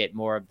when you get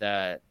more of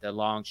the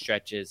long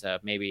stretches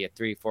of maybe a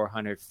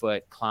 300-400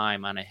 foot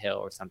climb on a hill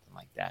or something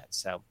like that.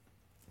 So,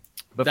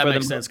 but That for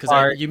makes the sense most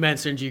part, because you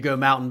mentioned you go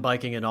mountain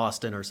biking in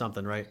Austin or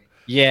something, right?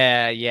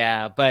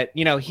 yeah. But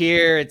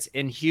here it's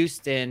in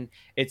Houston,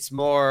 it's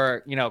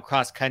more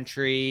cross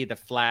country, the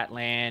flat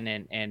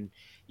land, and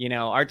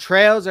our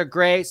trails are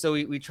great. So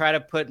we try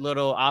to put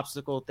little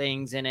obstacle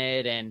things in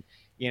it, and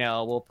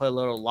we'll put a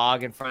little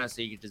log in front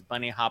so you can just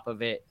bunny hop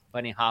of it,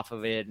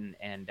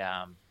 and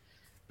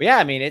but yeah,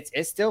 I mean,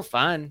 it's still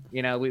fun.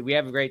 We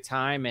have a great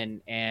time,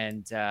 and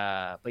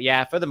but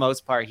yeah, for the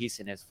most part,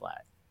 Houston is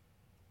flat.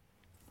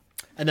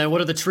 And then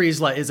what are the trees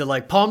like? Is it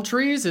like palm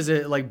trees? Is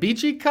it like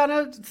beachy kind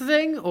of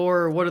thing?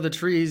 Or what are the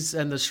trees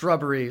and the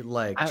shrubbery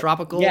like?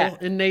 Tropical Yeah.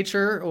 in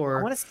nature? I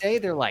Or want to say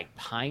they're like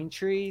pine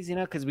trees,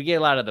 because we get a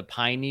lot of the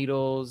pine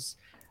needles.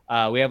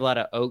 We have a lot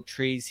of oak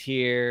trees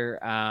here.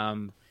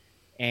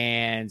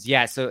 And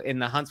yeah, so in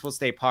the Huntsville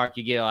State Park,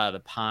 you get a lot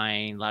of the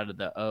pine, a lot of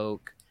the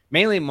oak,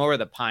 mainly more of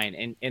the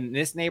pine. In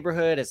this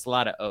neighborhood, it's a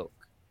lot of oak.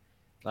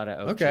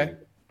 Okay. Trees.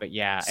 But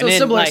yeah. so and then,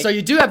 similar. like, So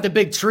you do have the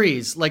big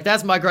trees. Like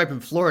that's my gripe in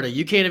Florida.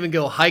 You can't even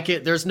go hike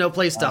it. There's no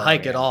place to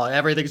hike at yeah. all.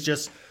 Everything's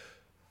just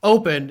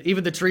open.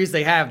 Even the trees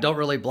they have don't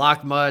really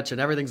block much, and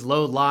everything's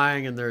low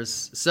lying. And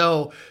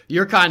so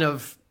you're kind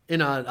of in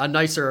a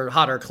nicer,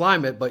 hotter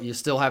climate, but you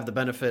still have the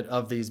benefit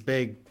of these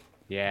big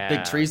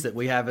yeah. trees that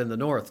we have in the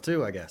north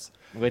too, I guess.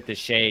 with the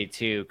shade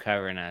too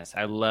covering us.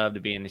 I love to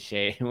be in the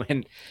shade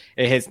when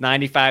it hits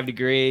 95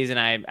 degrees, and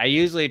I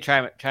usually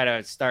try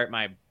to start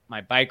my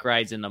bike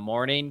rides in the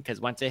morning,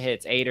 because once it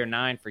hits 8 or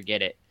 9,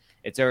 forget it.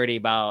 It's already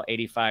about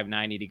 85,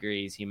 90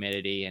 degrees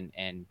humidity,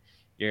 and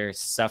you're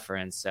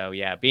suffering. So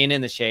yeah, being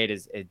in the shade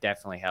it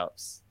definitely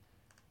helps.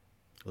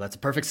 Well, that's a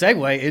perfect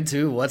segue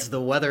into what's the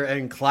weather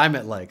and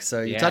climate like.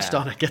 So you touched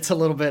Yeah. on it gets a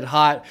little bit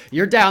hot.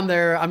 You're down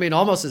there, I mean,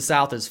 almost as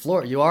south as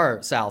Florida. You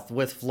are south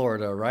with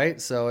Florida, right?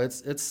 So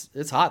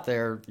it's hot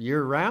there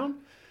year round.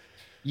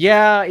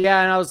 Yeah,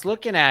 yeah, and I was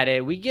looking at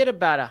it. We get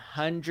about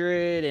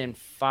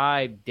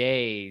 105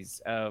 days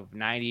of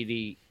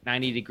 90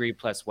 degree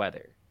plus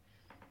weather.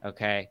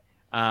 Okay.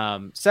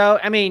 So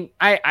I mean,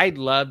 I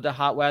love the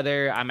hot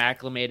weather. I'm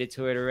acclimated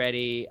to it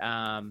already.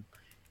 And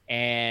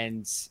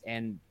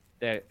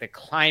the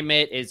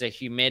climate is a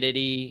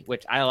humidity,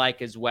 which I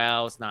like as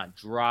well. It's not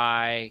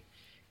dry.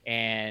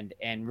 And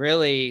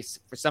really,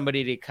 for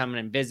somebody to come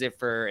and visit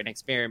for an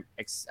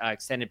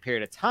extended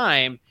period of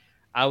time,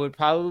 I would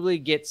probably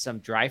get some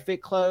dry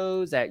fit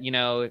clothes that,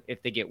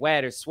 if they get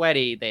wet or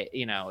sweaty,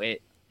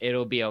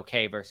 it'll be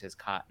okay versus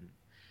cotton.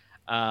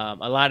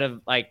 A lot of,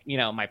 like,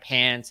 my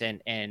pants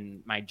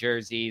and my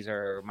jerseys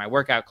or my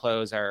workout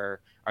clothes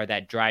are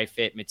that dry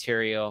fit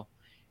material.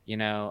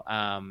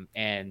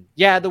 And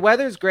yeah, the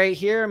weather's great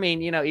here. I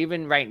mean,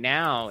 even right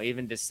now,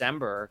 even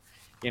December,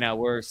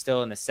 we're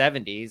still in the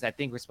 70s. I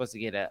think we're supposed to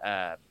get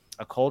a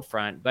cold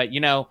front, but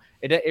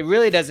it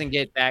really doesn't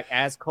get back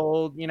as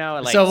cold,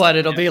 like So what?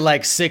 It'll be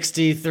like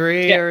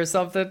 63 yeah, or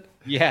something.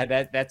 yeah,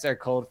 that's our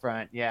cold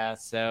front. Yeah,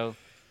 so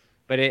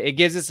but it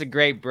gives us a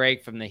great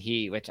break from the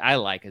heat, which I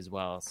like as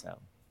well. So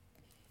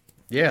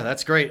Yeah,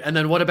 that's great. And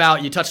then what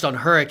about, you touched on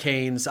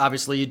hurricanes.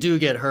 Obviously, you do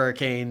get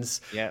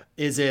hurricanes. yeah.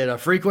 Is it a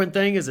frequent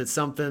thing? Is it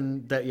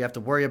something that you have to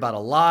worry about a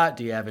lot?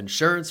 Do you have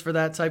insurance for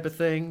that type of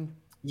thing?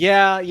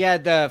 Yeah,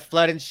 the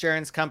flood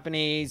insurance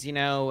companies,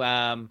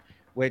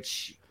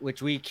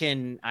 which we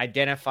can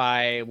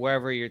identify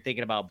wherever you're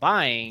thinking about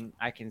buying.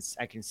 I can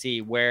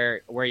see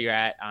where you're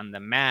at on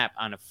the map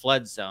on a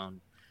flood zone.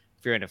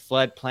 If you're in a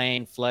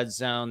floodplain, flood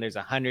zone, there's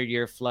a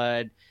 100-year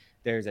flood,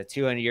 there's a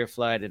 200-year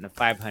flood, and a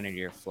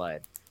 500-year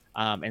flood.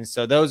 And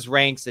so those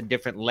ranks in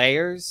different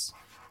layers.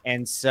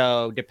 And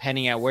so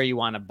depending on where you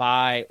want to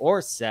buy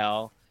or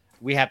sell,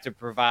 we have to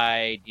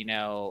provide,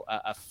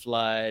 a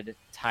flood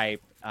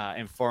type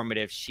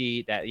informative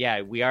sheet that, yeah,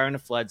 we are in a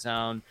flood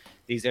zone.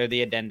 These are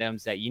the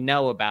addendums that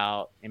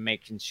about, and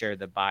making sure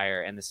the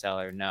buyer and the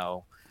seller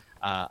know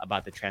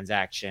about the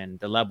transaction,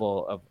 the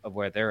level of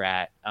where they're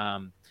at.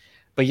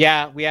 But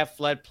yeah, we have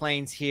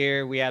floodplains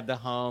here. We have the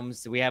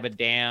homes. We have a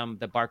dam,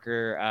 the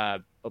Barker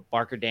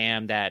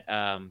Dam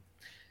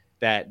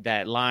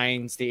that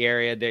lines the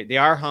area.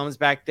 There are homes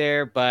back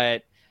there,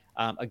 but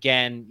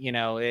again,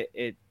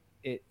 it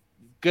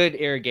good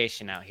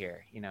irrigation out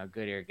here.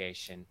 Good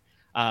irrigation.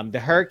 The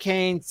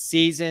hurricane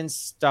season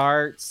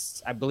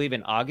starts, I believe,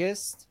 in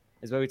August,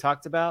 is what we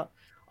talked about.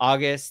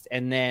 August,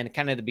 and then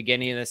kind of the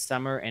beginning of the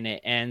summer, and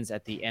it ends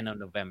at the end of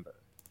November.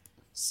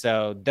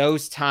 So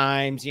those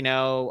times,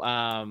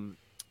 my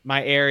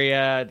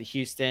area, the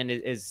Houston,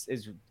 is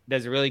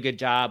does a really good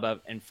job of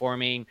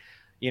informing,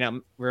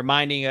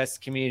 reminding us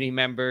community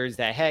members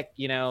that, heck,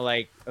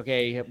 like,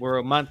 okay, we're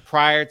a month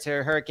prior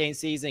to hurricane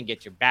season.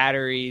 Get your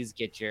batteries,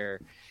 get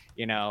your,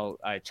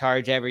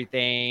 charge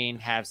everything,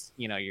 have,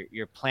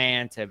 your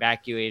plan to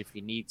evacuate if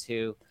you need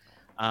to.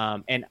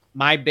 And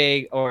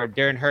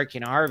during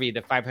Hurricane Harvey,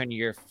 the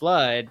 500-year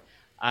flood,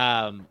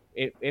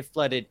 it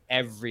flooded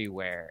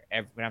everywhere.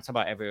 When I'm talking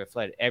about everywhere, it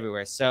flooded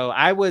everywhere. So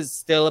I was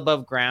still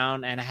above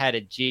ground, and I had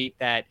a Jeep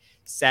that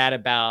sat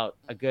about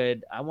a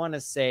good, I want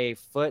to say,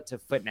 foot to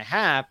foot and a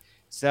half.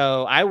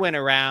 So I went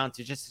around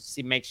to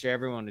just make sure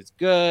everyone was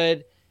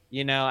good.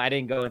 I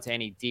didn't go into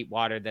any deep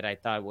water that I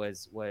thought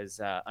was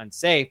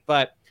unsafe,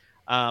 but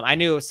I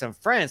knew some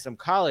friends from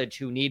college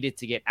who needed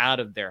to get out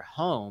of their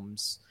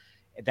homes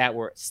that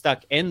were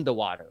stuck in the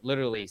water,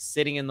 literally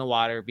sitting in the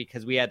water,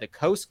 because we had the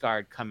Coast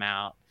Guard come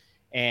out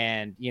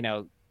and,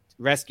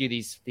 rescue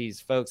these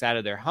folks out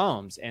of their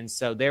homes. And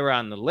so they were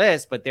on the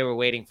list, but they were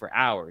waiting for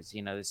hours.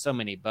 There's so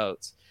many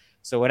boats.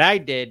 So what I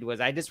did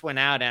was I just went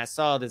out and I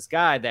saw this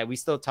guy that we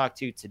still talk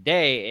to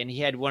today, and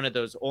he had one of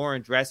those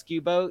orange rescue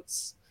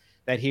boats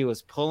that he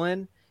was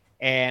pulling.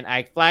 And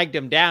I flagged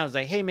him down. I was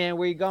like, "Hey man,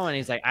 where you going?"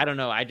 He's like, "I don't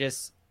know. I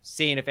just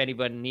seeing if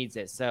anybody needs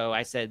it." So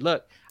I said,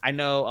 "Look, I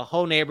know a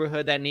whole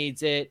neighborhood that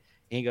needs it."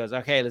 And he goes,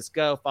 "Okay, let's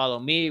go. Follow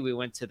me." We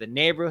went to the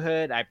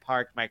neighborhood. I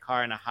parked my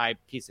car in a high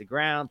piece of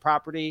ground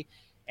property,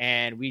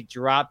 and we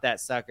dropped that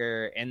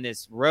sucker in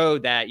this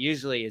road that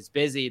usually is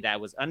busy, that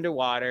was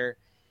underwater.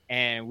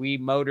 And we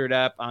motored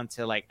up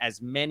onto like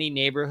as many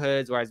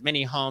neighborhoods or as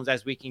many homes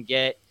as we can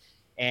get.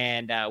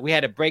 And we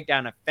had to break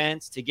down a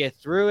fence to get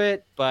through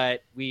it,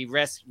 but we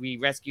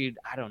rescued,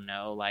 I don't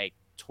know, like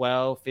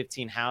 12,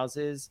 15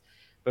 houses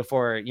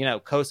before,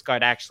 Coast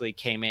Guard actually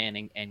came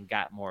in and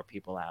got more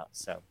people out.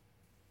 So,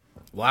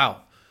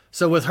 Wow.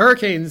 So with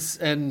hurricanes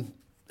and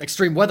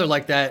extreme weather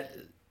like that,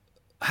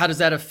 how does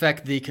that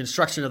affect the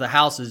construction of the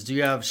houses? Do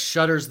you have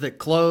shutters that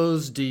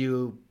close? Do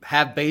you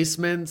have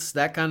basements,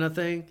 that kind of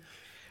thing?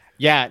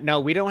 Yeah, no,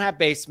 we don't have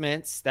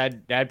basements.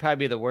 That'd probably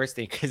be the worst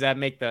thing because that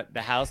make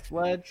the house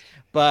flood.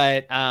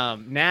 But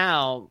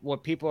now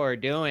what people are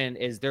doing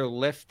is they're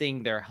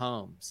lifting their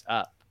homes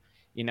up,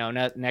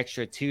 an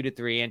extra 2 to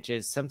 3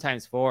 inches,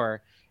 sometimes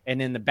 4.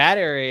 And in the bad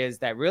areas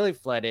that really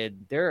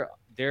flooded,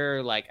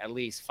 they're like at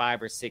least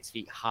 5 or 6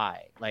 feet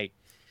high. Like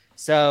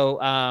so,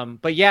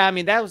 but yeah, I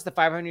mean that was the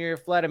 500-year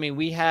flood. I mean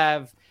we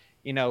have,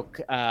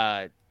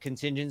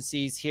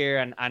 contingencies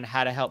here on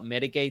how to help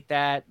mitigate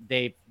that.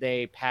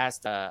 They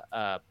passed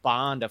a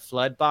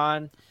flood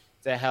bond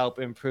to help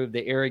improve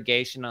the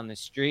irrigation on the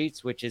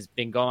streets, which has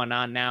been going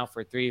on now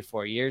for 3 or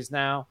 4 years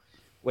now,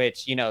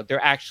 which,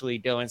 they're actually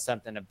doing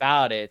something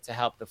about it to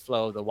help the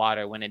flow of the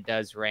water when it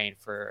does rain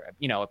for,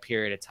 a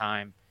period of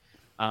time,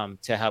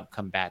 to help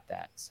combat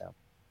that. So.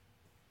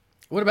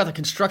 What about the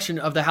construction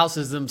of the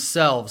houses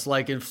themselves?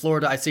 Like in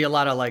Florida, I see a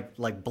lot of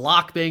like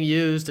block being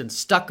used and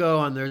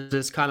stucco, and there's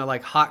this kind of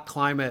like hot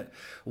climate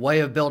way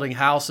of building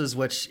houses,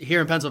 which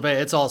here in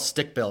Pennsylvania, it's all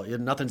stick built.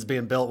 Nothing's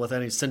being built with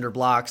any cinder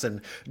blocks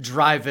and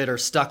drive it or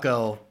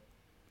stucco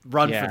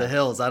run for the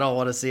hills. I don't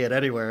want to see it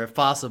anywhere if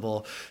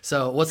possible.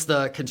 So what's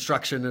the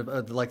construction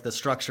of like the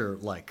structure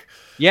like?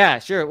 Yeah,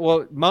 sure.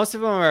 Well, most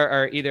of them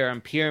are either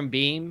on pier and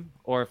beam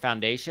or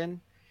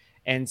foundation.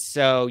 And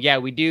so, yeah,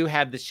 we do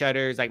have the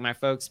shutters. Like my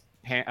folks'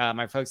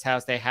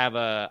 house, they have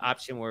a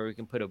option where we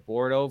can put a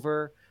board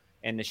over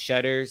and the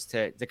shutters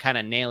to kind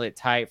of nail it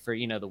tight for,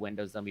 the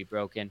windows don't be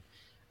broken.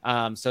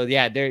 So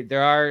yeah,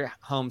 there are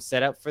homes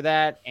set up for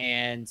that.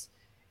 And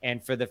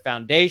for the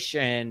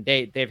foundation,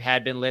 they've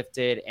had been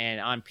lifted and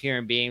on pier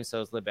and beam.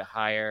 So it's a little bit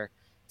higher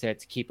to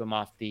keep them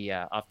off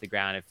the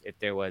ground if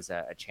there was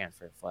a chance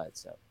for a flood.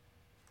 So.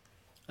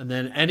 And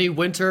then any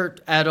winter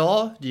at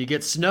all? Do you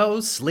get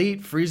snow,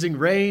 sleet, freezing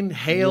rain,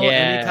 hail,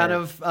 any kind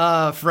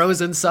of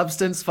frozen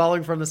substance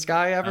falling from the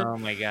sky ever? Oh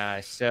my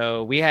gosh.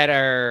 So we had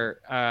our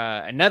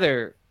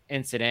another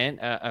incident,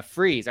 a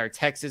freeze, our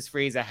Texas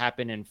freeze that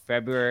happened in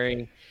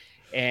February.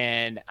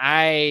 And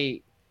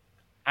I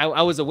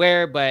was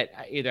aware, but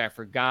either I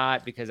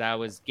forgot because I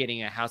was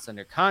getting a house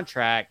under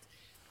contract,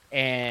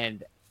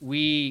 and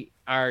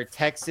our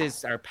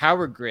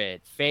power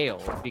grid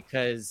failed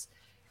because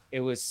it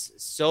was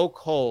so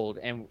cold,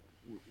 and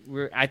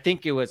I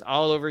think it was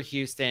all over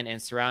Houston and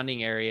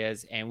surrounding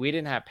areas, and we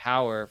didn't have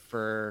power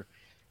for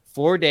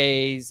 4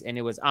 days, and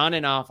it was on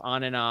and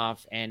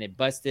off, and it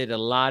busted a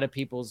lot of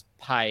people's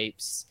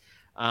pipes.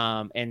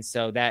 And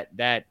so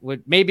that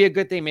would maybe a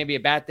good thing, maybe a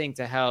bad thing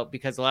to help,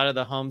 because a lot of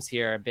the homes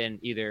here have been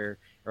either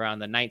around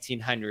the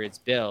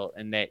 1900s built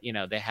and that,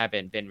 they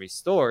haven't been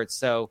restored.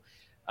 So,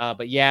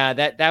 but yeah,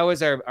 that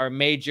was our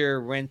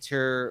major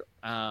winter,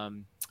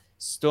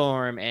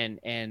 storm,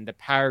 and the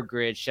power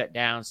grid shut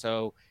down.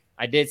 So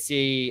I did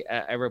see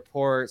a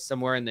report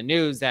somewhere in the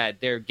news that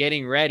they're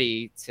getting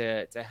ready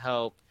to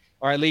help,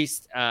 or at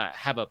least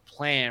have a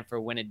plan for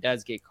when it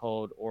does get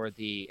cold, or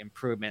the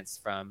improvements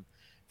from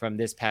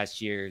this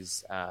past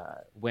year's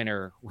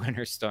winter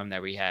storm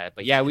that we had.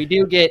 But yeah, we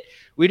do get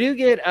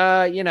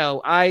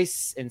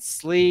ice and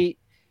sleet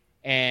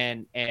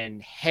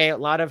and hail, a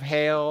lot of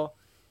hail,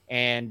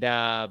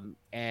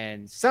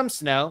 and some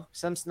snow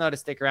to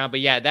stick around. But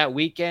yeah, that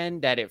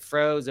weekend that it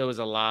froze, it was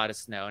a lot of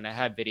snow, and I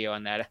have video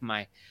on that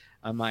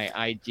on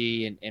my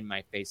IG and in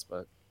my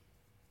Facebook.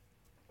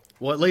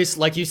 Well, at least,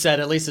 like you said,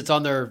 at least it's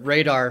on their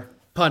radar,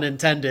 pun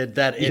intended,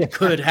 that it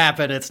could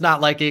happen. It's not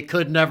like it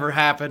could never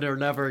happen or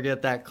never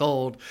get that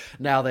cold.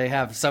 Now they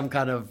have some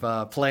kind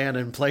of plan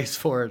in place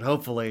for it,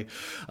 hopefully.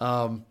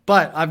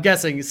 But I'm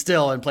guessing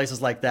still in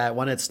places like that,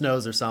 when it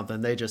snows or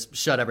something, they just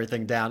shut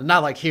everything down.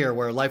 Not like here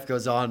where life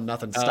goes on,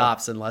 nothing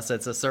stops unless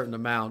it's a certain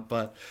amount.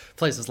 But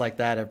places like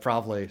that, it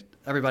probably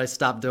everybody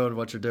stopped doing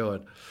what you're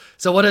doing.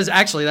 So that's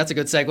a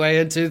good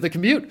segue into the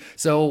commute.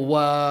 So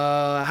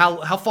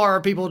how far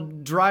are people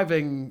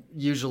driving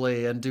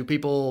usually? And do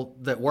people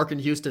that work in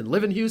Houston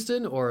live in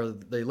Houston, or are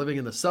they living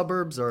in the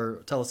suburbs?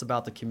 Or tell us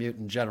about the commute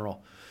in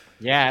general.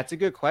 Yeah, it's a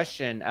good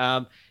question.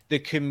 The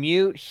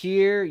commute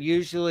here,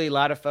 usually a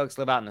lot of folks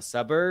live out in the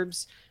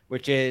suburbs,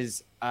 which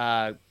is,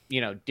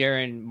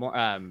 during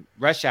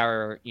rush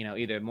hour,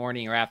 either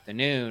morning or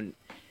afternoon,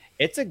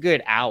 it's a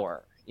good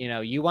hour.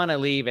 You want to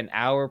leave an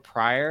hour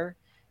prior,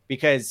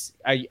 because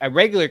a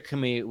regular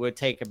commute would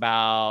take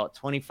about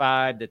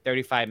 25 to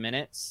 35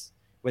 minutes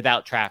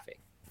without traffic.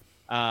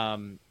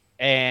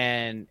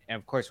 And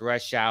of course,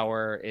 rush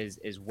hour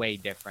is way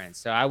different.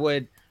 So I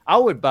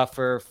would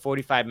buffer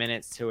 45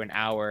 minutes to an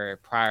hour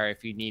prior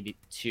if you needed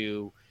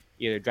to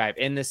either drive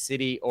in the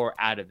city or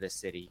out of the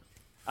city.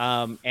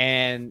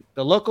 And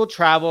the local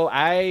travel,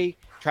 I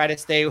try to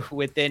stay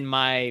within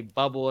my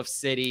bubble of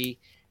city.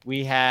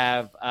 We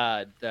have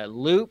the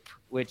Loop,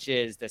 which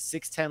is the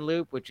 610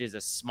 Loop, which is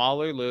a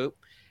smaller loop,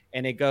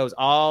 and it goes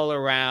all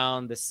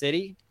around the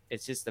city.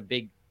 It's just a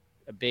big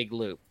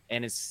loop,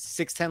 and it's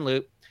 610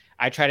 Loop.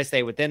 I try to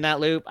stay within that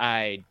loop.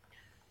 I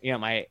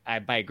I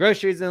buy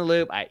groceries in the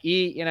loop, I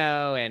eat,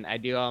 and I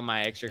do all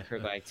my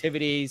extracurricular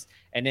activities.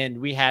 And then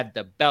we have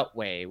the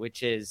Beltway,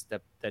 which is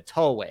the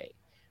tollway,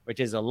 which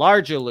is a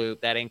larger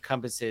loop that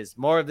encompasses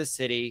more of the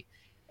city.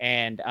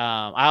 And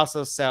I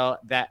also sell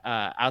that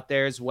out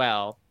there as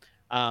well.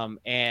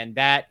 And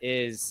that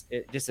is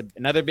just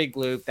another big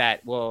loop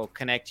that will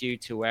connect you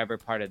to wherever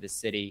part of the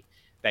city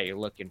that you're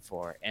looking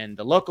for. And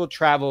the local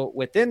travel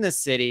within the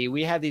city,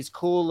 we have these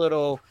cool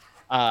little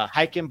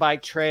hike and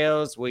bike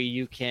trails where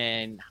you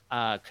can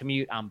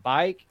commute on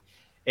bike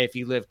if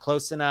you live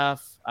close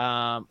enough,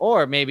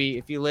 or maybe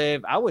if you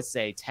live, I would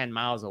say 10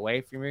 miles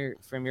away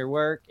from your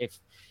work. If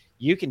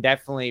you can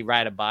definitely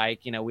ride a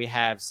bike, we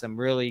have some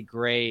really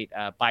great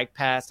bike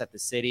paths that the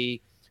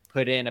city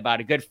put in about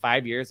a good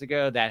 5 years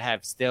ago that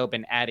have still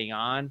been adding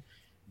on.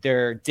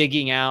 They're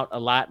digging out a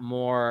lot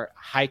more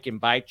hike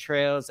and bike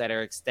trails that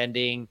are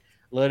extending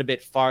a little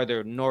bit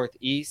farther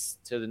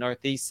northeast to the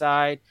northeast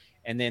side.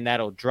 And then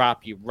that'll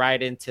drop you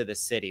right into the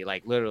city,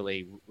 like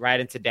literally right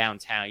into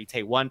downtown. You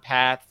take one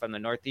path from the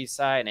northeast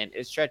side and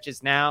it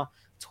stretches now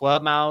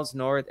 12 miles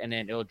north, and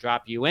then it'll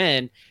drop you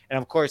in. And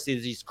of course,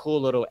 there's these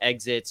cool little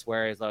exits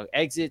where it's like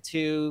exit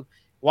to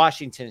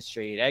Washington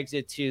Street,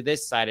 exit to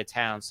this side of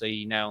town. So,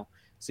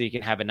 so you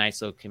can have a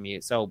nice little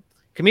commute. So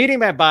commuting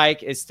by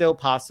bike is still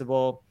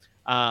possible.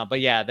 But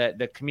yeah,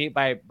 the commute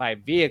by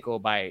vehicle,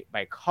 by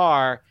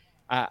car,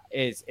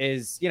 is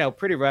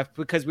pretty rough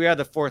because we are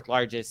the fourth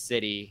largest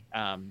city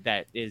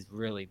that is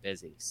really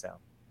busy. So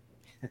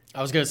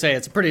I was going to say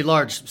it's a pretty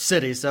large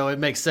city, so it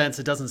makes sense.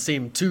 It doesn't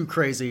seem too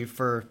crazy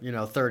for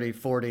 30,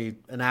 40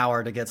 an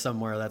hour to get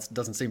somewhere. That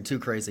doesn't seem too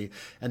crazy.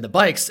 And the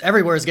bikes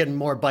everywhere is getting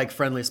more bike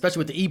friendly, especially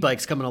with the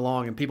e-bikes coming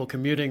along and people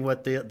commuting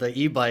with the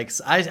e-bikes.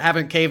 I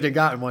haven't caved and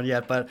gotten one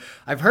yet, but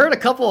I've heard a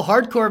couple of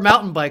hardcore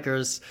mountain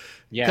bikers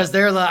because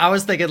I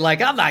was thinking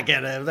like, I'm not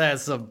getting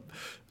that's some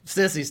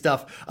sissy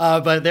stuff,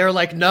 but they're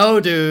like, no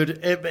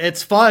dude,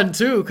 it's fun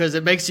too because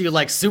it makes you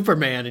like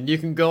Superman and you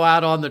can go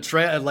out on the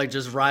trail and like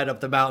just ride up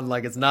the mountain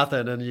like it's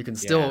nothing, and you can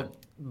still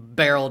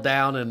barrel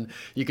down, and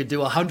you could do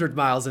 100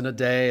 miles in a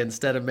day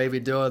instead of maybe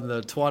doing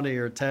the 20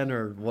 or 10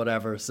 or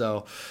whatever.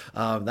 So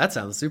that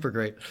sounds super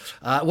great.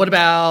 What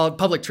about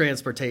public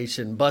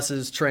transportation,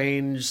 buses,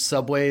 trains,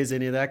 subways,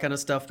 any of that kind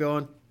of stuff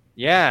going?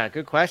 Yeah,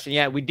 good question.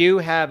 Yeah, we do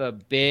have a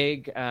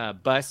big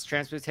bus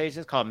transportation.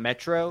 It's called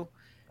Metro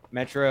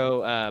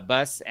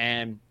bus,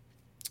 and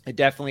it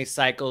definitely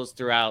cycles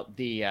throughout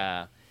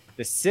the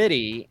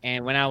city.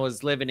 And when I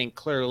was living in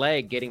Clear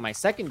Lake getting my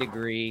second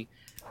degree,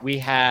 we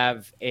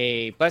have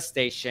a bus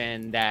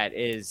station that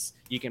is,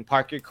 you can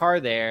park your car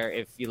there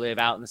if you live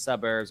out in the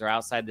suburbs or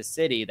outside the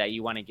city that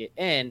you want to get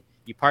in.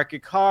 You park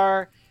your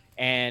car,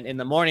 and in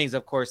the mornings,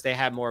 of course, they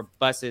have more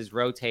buses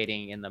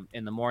rotating in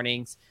the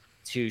mornings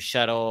to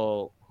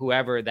shuttle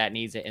whoever that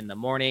needs it in the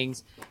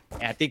mornings.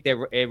 And I think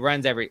it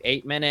runs every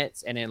 8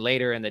 minutes, and then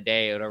later in the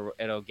day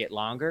it'll get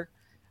longer.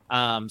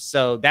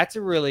 So that's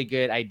a really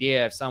good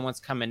idea if someone's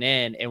coming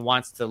in and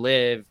wants to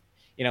live,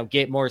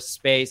 get more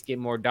space, get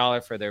more dollar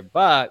for their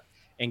buck,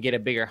 and get a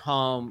bigger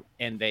home,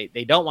 and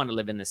they don't want to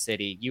live in the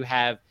city. You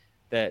have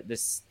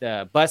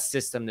the bus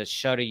system to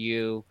shuttle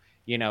you,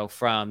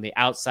 from the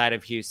outside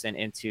of Houston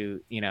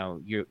into,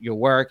 your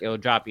work. It'll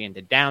drop you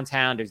into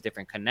downtown. There's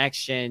different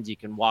connections. You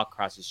can walk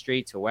across the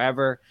street to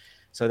wherever.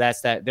 So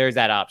there's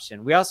that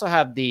option. We also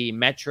have the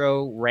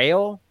Metro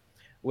Rail,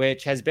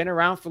 which has been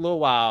around for a little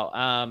while.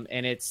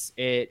 And it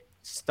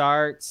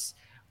starts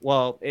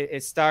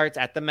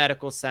at the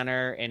medical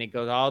center and it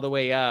goes all the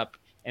way up.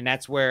 And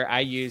that's where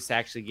I used to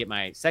actually get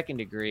my second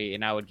degree.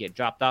 And I would get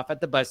dropped off at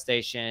the bus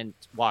station,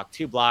 walk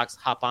 2 blocks,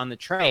 hop on the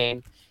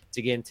train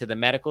to get into the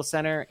medical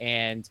center.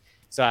 And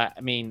so,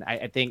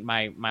 I think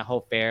my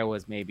whole fare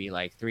was maybe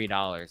like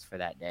 $3 for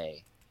that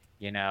day,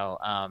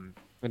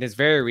 but it's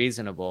very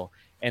reasonable.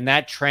 And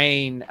that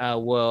train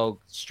will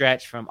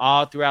stretch from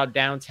all throughout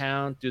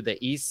downtown through the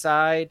east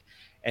side.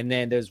 And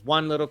then there's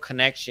one little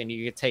connection.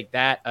 You could take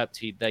that up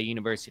to the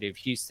University of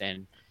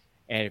Houston.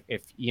 And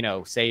if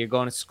say you're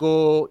going to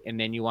school and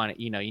then you want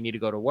to, you need to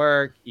go to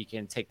work, you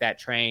can take that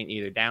train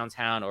either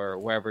downtown or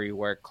wherever you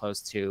work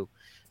close to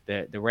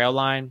the rail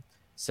line.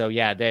 So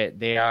yeah,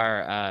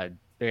 the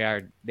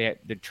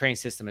train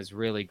system is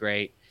really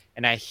great.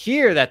 And I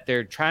hear that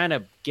they're trying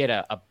to get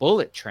a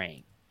bullet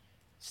train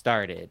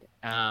started.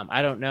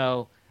 I don't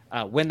know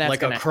when that's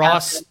like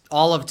across happen.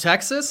 All of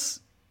Texas.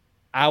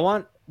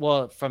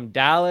 From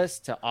Dallas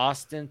to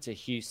Austin to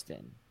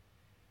Houston.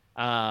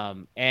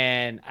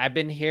 And I've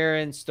been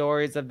hearing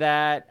stories of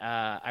that.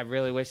 I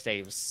really wish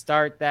they would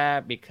start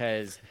that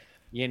because,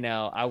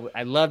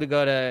 I'd love to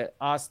go to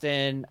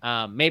Austin,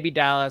 maybe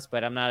Dallas,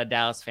 but I'm not a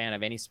Dallas fan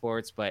of any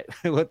sports, but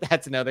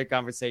that's another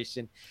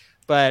conversation.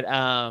 But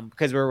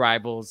because we're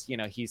rivals,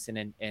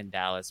 Houston and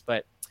Dallas.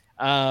 But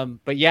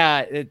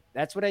yeah,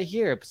 that's what I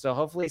hear. So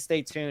hopefully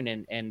stay tuned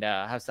and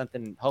have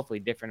something hopefully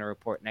different to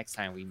report next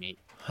time we meet.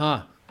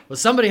 Huh. Well,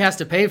 somebody has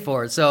to pay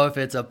for it. So if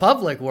it's a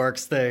public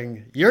works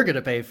thing, you're going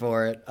to pay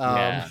for it.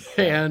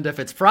 And if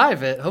it's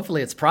private,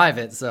 hopefully it's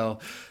private. So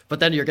But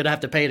then you're going to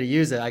have to pay to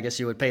use it. I guess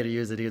you would pay to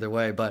use it either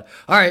way. But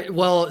all right,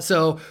 well,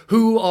 so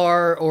who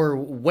are or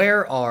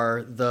where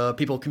are the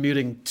people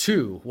commuting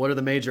to? What are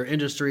the major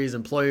industries,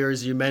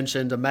 employers? You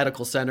mentioned a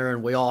medical center,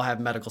 and we all have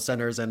medical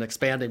centers and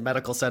expanding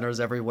medical centers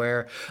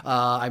everywhere.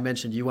 I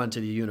mentioned you went to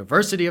the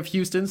University of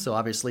Houston, so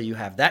obviously you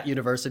have that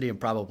university and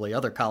probably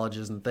other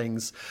colleges and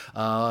things.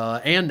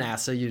 And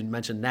NASA, you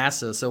mentioned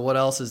NASA. So what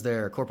else is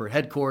there? Corporate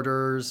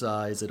headquarters?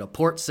 Is it a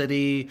port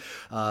city?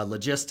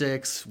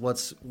 Logistics?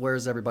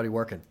 Where's everybody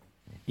working?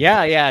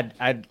 Yeah.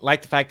 I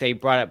like the fact that you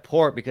brought up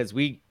port because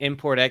we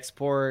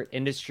import-export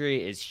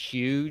industry is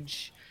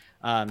huge,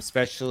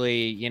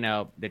 especially,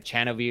 the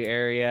Channelview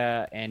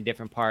area and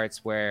different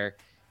parts where,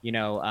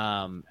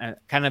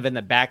 kind of in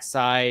the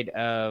backside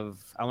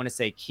of, I want to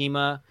say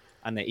Kima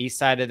on the east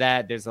side of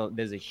that, there's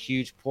a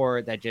huge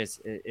port that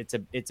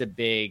it's a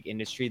big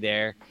industry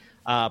there.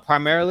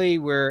 Primarily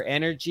we're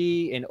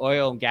energy and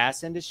oil and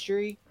gas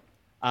industry.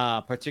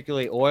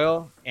 Particularly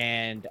oil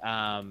and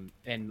a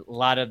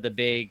lot of the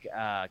big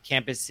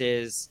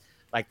campuses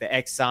like the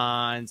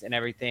Exxons and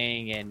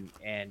everything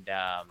and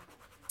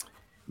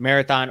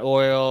Marathon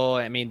Oil.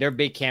 I mean, they're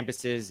big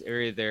campuses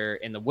are either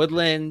in the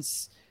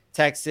Woodlands,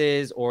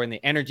 Texas, or in the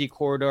energy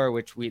corridor,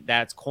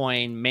 that's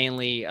coined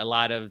mainly a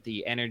lot of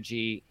the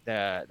energy,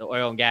 the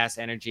oil and gas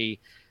energy.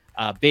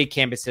 Big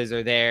campuses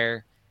are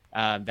there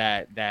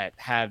that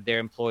have their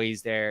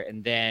employees there,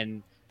 and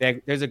then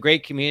there's a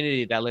great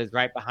community that lives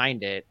right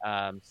behind it.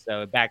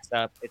 So it backs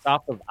up. It's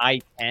off of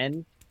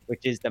I-10,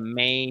 which is the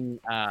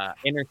main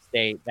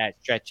interstate that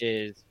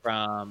stretches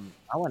from,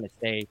 I want to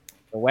say,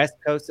 the west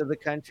coast of the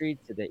country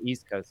to the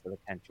east coast of the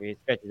country. It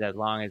stretches as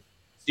long as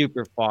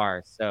super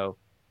far. So,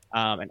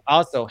 and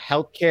also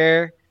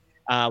healthcare,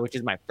 which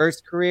is my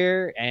first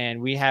career.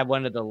 And we have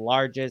one of the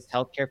largest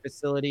healthcare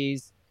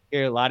facilities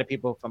here. A lot of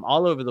people from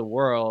all over the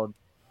world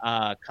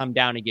come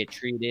down to get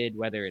treated,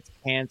 whether it's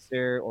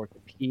cancer,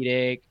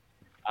 orthopedic,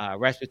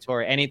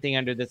 respiratory, anything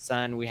under the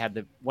sun. We have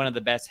one of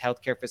the best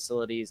healthcare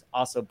facilities,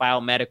 also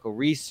biomedical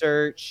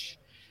research,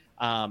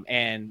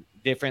 and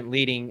different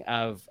leading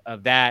of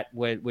that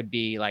would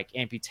be like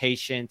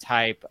amputation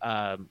type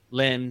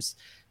limbs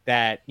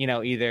that,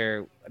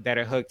 either that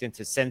are hooked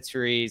into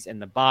sensories in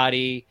the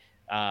body.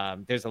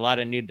 There's a lot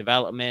of new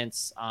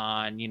developments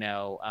on,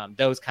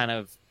 those kind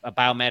of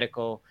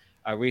biomedical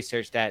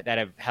research that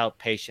have helped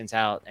patients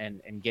out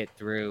and get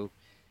through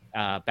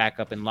back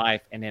up in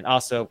life. And then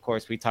also, of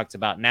course, we talked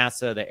about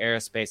NASA. The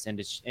aerospace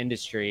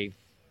industry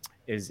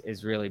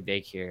is really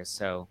big here.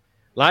 So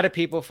a lot of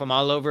people from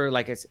all over,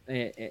 like it's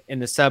in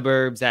the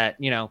suburbs that,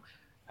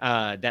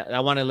 that I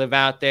want to live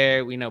out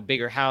there,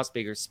 bigger house,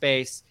 bigger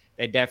space.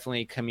 They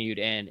definitely commute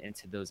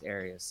into those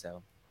areas.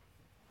 So.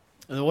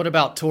 And what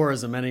about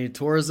tourism? Any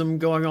tourism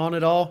going on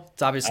at all?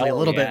 It's obviously a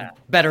little bit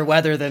better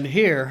weather than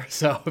here,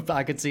 so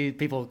I could see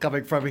people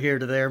coming from here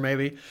to there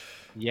maybe.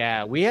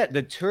 Yeah,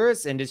 the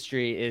tourist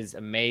industry is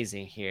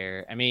amazing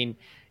here. I mean,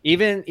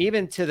 even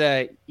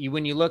to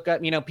when you look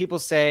up, people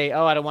say,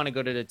 "Oh, I don't want to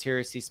go to the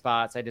touristy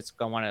spots. I just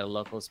go one of the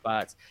local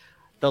spots."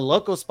 The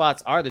local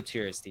spots are the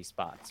touristy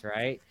spots,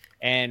 right?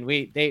 And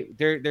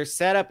they're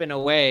set up in a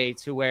way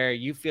to where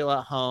you feel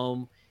at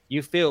home,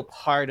 you feel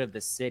part of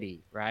the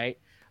city, right?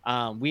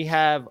 We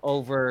have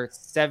over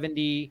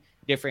 70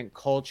 different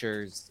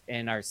cultures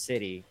in our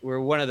city. We're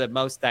one of the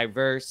most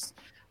diverse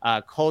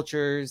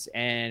cultures.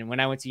 And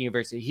when I went to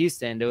University of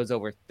Houston, there was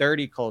over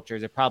 30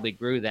 cultures. It probably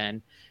grew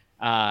then.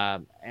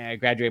 And I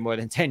graduated more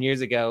than 10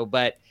 years ago.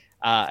 But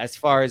as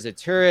far as the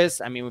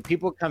tourists, I mean, when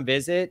people come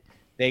visit,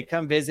 they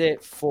come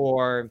visit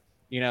for,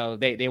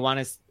 they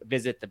want to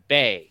visit the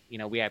Bay.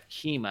 We have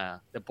Kima,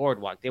 the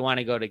boardwalk. They want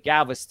to go to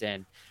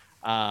Galveston.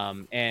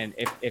 And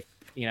if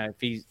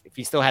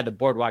he still had the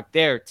boardwalk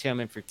there,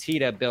 Tillman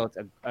Fertitta built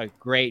a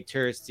great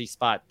touristy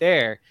spot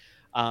there.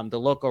 The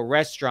local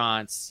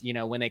restaurants,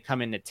 when they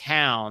come into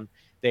town,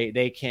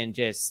 they can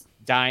just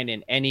dine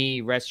in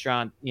any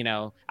restaurant.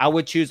 I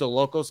would choose the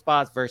local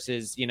spots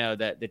versus,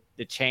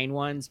 the chain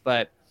ones.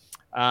 But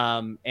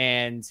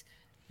and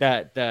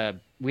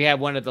we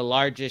have one of the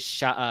largest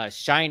shopping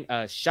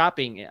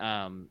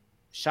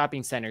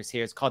centers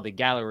here. It's called the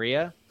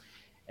Galleria.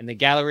 And the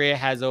Galleria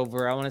has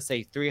over, I want to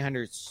say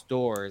 300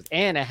 stores,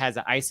 and it has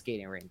an ice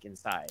skating rink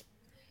inside.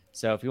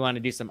 So if you want to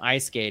do some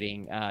ice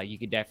skating, you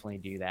could definitely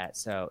do that.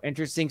 So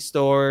interesting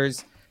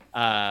stores,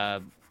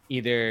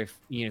 either, if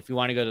you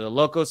want to go to the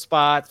local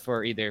spots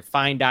for either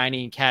fine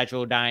dining,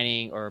 casual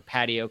dining, or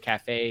patio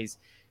cafes,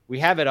 we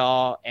have it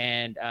all.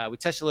 And we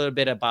touched a little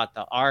bit about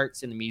the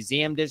arts in the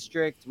museum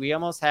district. We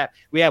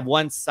have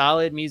one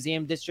solid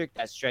museum district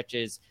that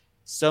stretches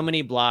so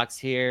many blocks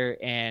here,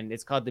 and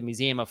it's called the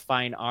Museum of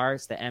Fine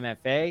Arts, the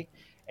MFA.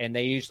 And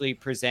they usually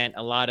present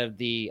a lot of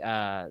the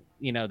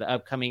the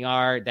upcoming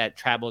art that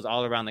travels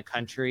all around the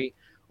country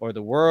or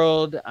the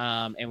world.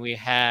 And we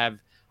have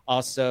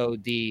also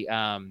the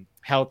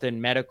health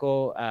and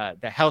medical,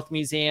 the health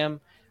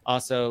museum,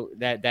 also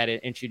that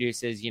it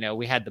introduces.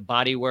 We had the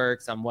body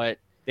works on what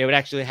they would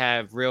actually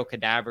have real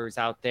cadavers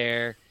out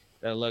there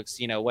that looks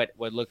what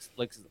looks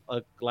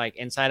like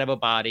inside of a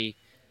body.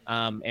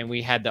 And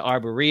we had the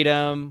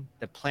Arboretum,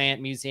 the plant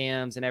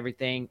museums and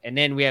everything. And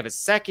then we have a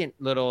second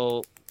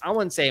little, I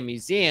wouldn't say a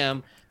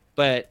museum,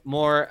 but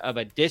more of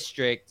a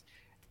district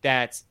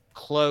that's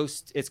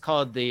close. It's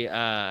called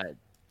the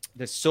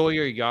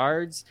Sawyer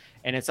Yards,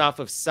 and it's off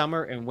of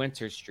Summer and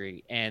Winter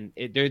Street. And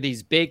there are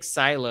these big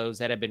silos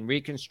that have been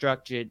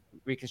reconstructed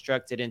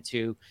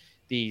into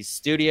these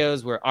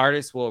studios where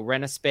artists will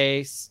rent a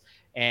space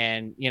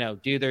and, you know,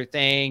 do their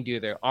thing, do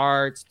their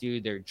arts, do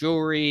their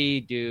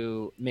jewelry,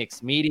 do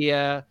mixed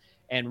media.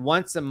 And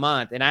once a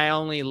month, and I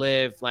only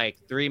live like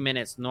 3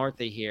 minutes north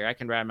of here, I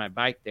can ride my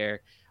bike there.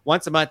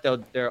 Once a month,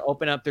 they'll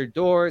open up their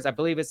doors. I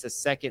believe it's the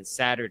second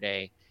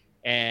Saturday,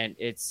 and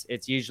it's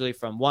usually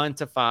from 1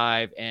 to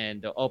 5,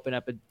 and they'll open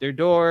up their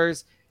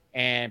doors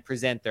and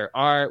present their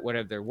art,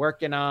 whatever they're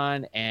working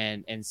on,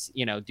 and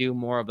you know, do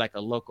more of like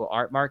a local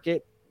art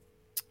market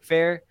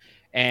fair.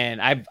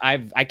 And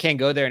I can't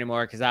go there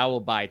anymore because I will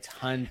buy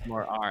tons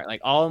more art.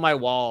 Like all of my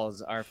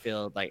walls are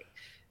filled. Like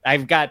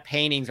I've got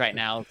paintings right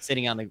now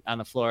sitting on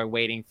the floor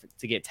waiting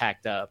to get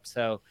tacked up.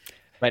 So,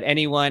 but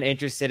anyone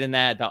interested in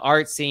that, the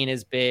art scene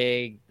is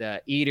big,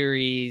 the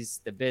eateries,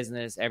 the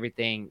business,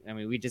 everything. I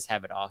mean, we just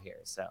have it all here.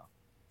 So.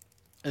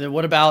 And then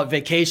what about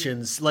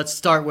vacations? Let's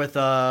start with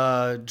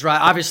drive.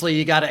 Obviously,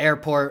 you got an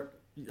airport,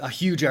 a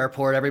huge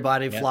airport.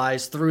 Everybody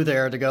flies through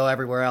there to go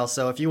everywhere else.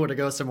 So if you were to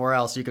go somewhere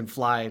else, you can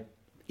fly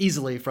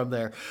easily from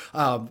there.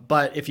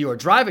 But if you are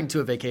driving to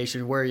a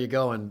vacation, where are you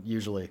going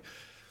usually?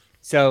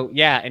 So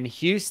yeah, in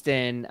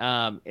Houston,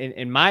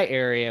 in my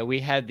area, we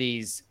have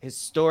these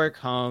historic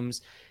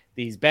homes,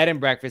 these bed and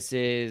breakfasts,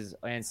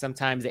 and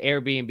sometimes the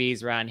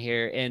Airbnbs around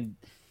here, and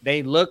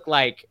they look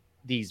like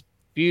these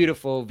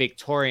beautiful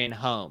Victorian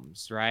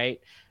homes, right?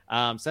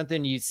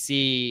 Something you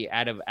see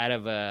out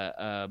of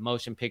a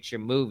motion picture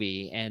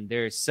movie, and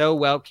they're so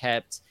well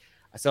kept.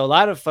 So a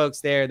lot of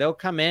folks there, they'll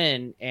come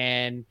in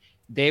and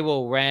they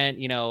will rent,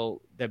 you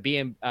know, the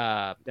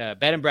bed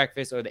and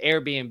breakfast or the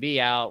Airbnb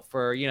out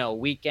for, you know, a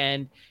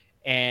weekend,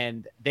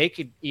 and they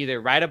could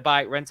either rent a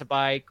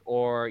bike,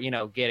 or, you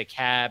know, get a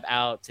cab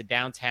out to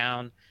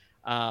downtown,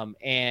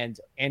 and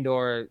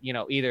or, you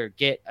know, either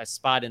get a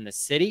spot in the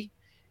city,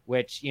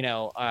 which, you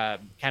know,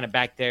 kind of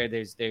back there,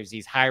 there's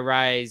these high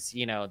rise,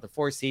 you know, the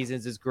Four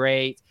Seasons is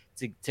great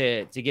to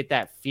get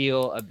that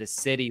feel of the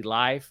city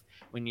life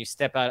when you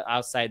step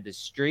outside the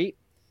street.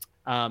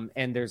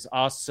 And there's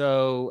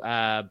also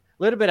a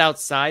little bit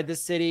outside the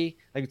city,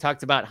 like we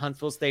talked about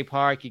Huntsville State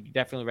Park. You could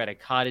definitely rent a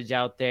cottage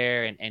out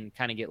there and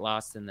kind of get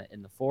lost in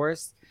the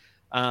forest.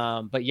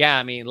 But yeah,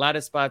 I mean, a lot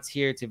of spots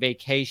here to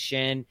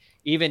vacation.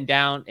 Even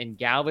down in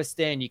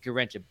Galveston, you could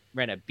rent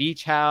a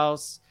beach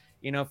house,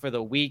 you know, for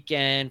the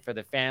weekend, for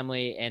the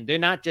family. And they're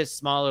not just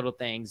small little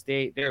things.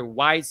 They're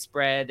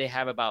widespread. They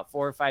have about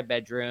 4 or 5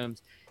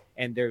 bedrooms.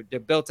 And they're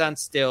built on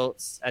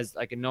stilts as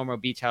like a normal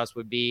beach house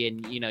would be.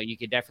 And, you know, you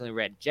could definitely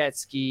rent jet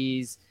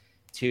skis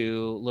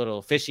to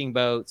little fishing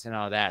boats and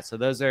all that. So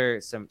those are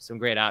some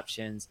great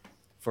options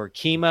for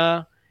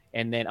Kemah,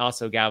 and then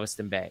also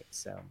Galveston Bay.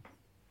 So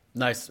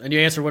nice. And you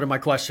answered one of my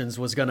questions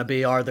was going to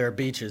be, are there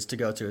beaches to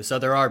go to? So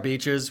there are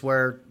beaches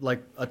where,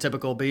 like a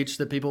typical beach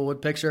that people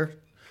would picture.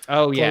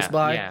 Oh yeah, close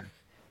by? yeah.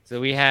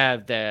 So we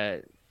have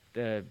the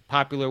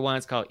popular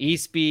ones called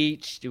East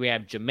Beach. Do we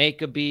have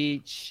Jamaica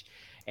Beach?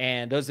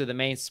 And those are the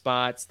main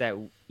spots that,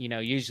 you know,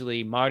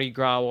 usually Mardi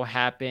Gras will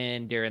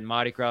happen during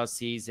Mardi Gras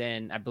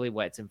season. I believe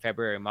it's in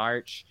February,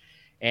 March.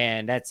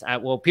 And that's,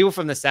 well, people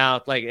from the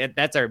South, like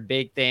that's our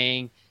big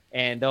thing.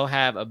 And they'll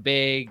have a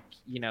big,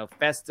 you know,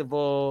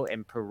 festival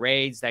and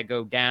parades that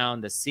go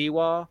down the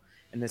seawall.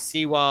 And the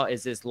seawall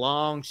is this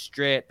long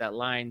strip that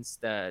lines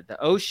the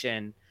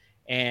ocean.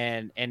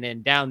 And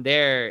then down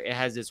there, it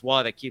has this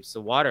wall that keeps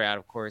the water out,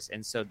 of course.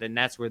 And so then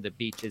that's where the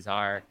beaches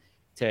are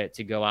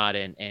to go out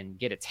and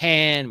get a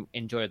tan,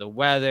 enjoy the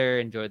weather,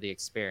 enjoy the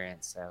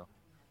experience. So,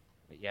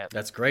 yeah,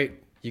 that's great.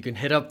 You can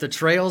hit up the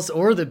trails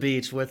or the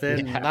beach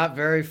within not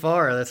very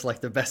far. That's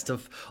like the best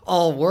of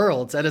all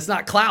worlds. And it's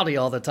not cloudy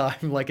all the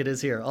time like it is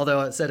here.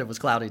 Although it said it was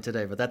cloudy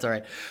today, but that's all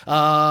right.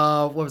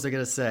 What was I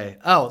going to say?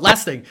 Oh,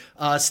 last thing,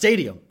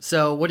 stadium.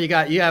 So what do you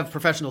got? You have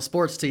professional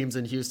sports teams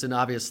in Houston,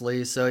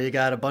 obviously. So you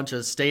got a bunch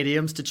of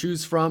stadiums to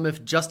choose from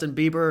if Justin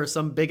Bieber or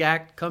some big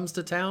act comes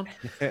to town.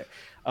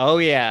 Oh,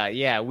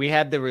 yeah. We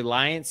have the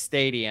Reliance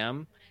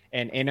Stadium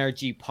and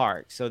NRG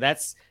Park. So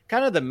that's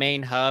kind of the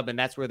main hub, and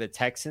that's where the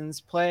Texans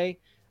play.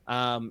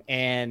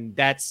 And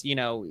that's, you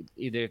know,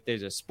 either if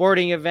there's a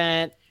sporting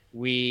event,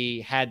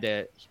 we had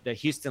the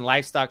Houston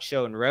Livestock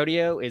Show and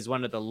Rodeo is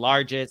one of the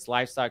largest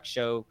livestock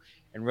show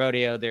and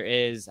rodeo there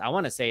is, I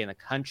want to say, in the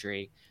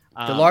country.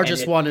 The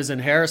largest one is in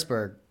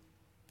Harrisburg.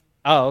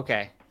 Oh,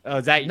 okay. Oh,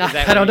 is that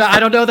I don't know. I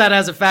don't know that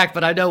as a fact,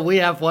 but I know we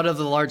have one of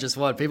the largest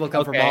one. People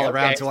come from all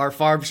around to our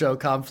farm show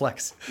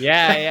complex.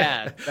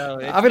 Yeah. So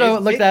I'm gonna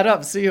look that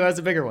up. See who has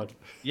a bigger one.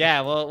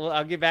 Yeah, well,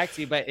 I'll get back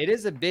to you, but it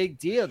is a big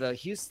deal. The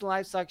Houston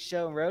Livestock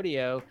Show and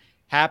Rodeo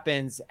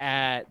happens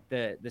at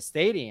the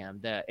stadium,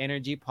 the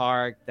Energy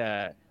Park,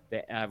 the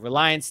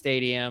Reliance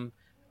Stadium,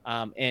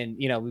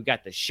 and you know we've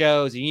got the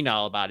shows, and you know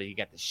all about it. You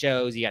got the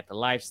shows, you got the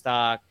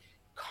livestock,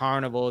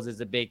 carnivals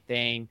is a big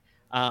thing.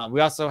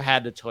 We also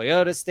had the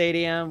Toyota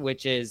Stadium,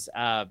 which is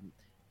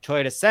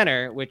Toyota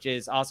Center, which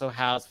is also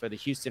housed for the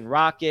Houston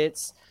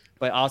Rockets,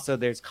 but also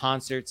there's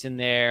concerts in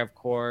there, of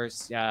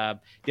course,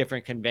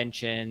 different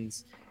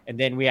conventions. And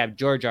then we have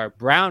George R.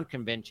 Brown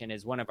Convention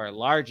is one of our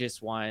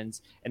largest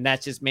ones, and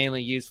that's just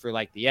mainly used for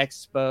like the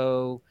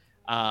expo,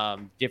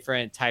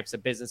 different types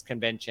of business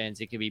conventions.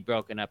 It can be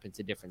broken up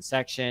into different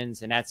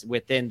sections, and that's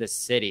within the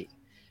city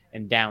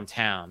and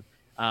downtown.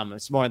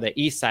 It's more on the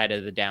east side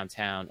of the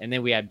downtown. And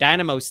then we have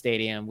Dynamo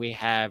Stadium. We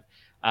have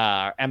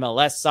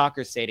MLS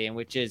soccer stadium,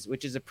 which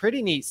is a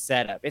pretty neat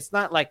setup. It's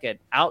not like an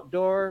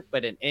outdoor,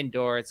 but an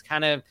indoor. It's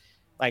kind of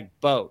like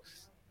both,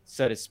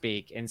 so to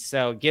speak. And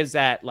so it gives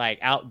that like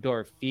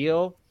outdoor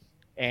feel,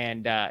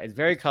 and it's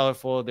very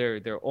colorful.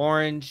 They're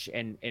orange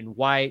and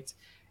white,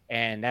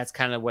 and that's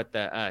kind of what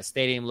the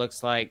stadium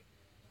looks like.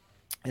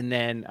 And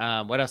then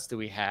what else do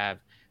we have?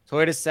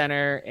 Toyota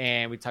Center,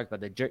 and we talked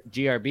about the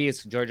GRB.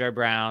 It's George R.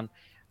 Brown.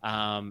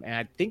 And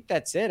I think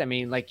that's it. I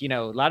mean, like, a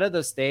lot of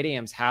those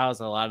stadiums house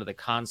a lot of the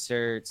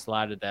concerts, a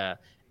lot of the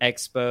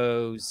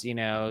expos,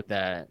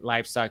 the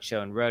livestock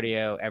show and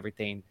rodeo,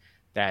 everything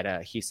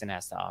that Houston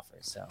has to offer.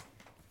 So,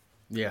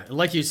 yeah. And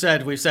like you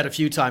said, we've said a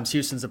few times,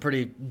 Houston's a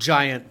pretty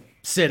giant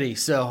city,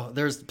 so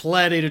there's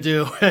plenty to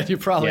do, and you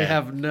probably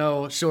have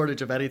no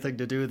shortage of anything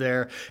to do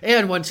there.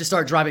 And once you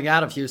start driving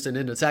out of Houston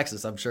into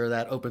Texas, I'm sure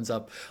that opens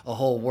up a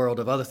whole world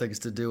of other things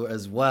to do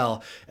as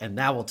well. And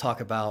now we'll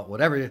talk about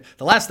the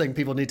last thing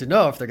people need to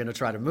know if they're going to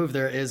try to move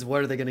there is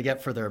what are they going to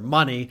get for their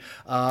money.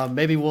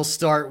 Maybe we'll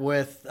start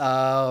with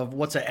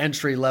what's an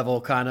entry level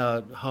kind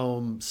of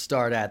home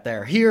start at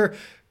there. Here,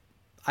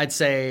 I'd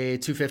say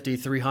 250,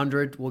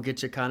 300 will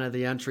get you kind of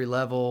the entry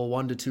level,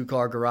 1 to 2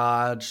 car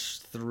garage,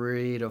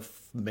 3 to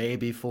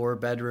maybe 4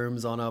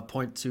 bedrooms on a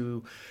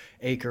 0.2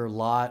 acre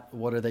lot.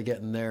 What are they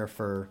getting there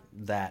for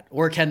that?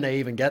 Or can they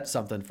even get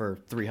something for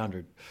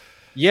 300?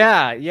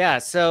 Yeah.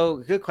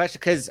 So good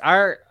question. Cause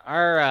our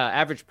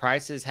average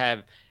prices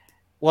they're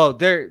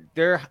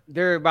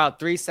about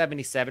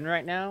 377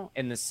 right now.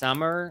 In the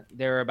summer,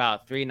 they're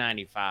about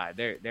 395.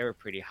 They were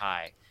pretty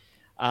high.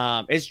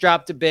 It's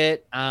dropped a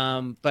bit.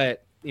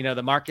 But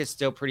the market's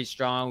still pretty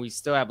strong. We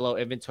still have low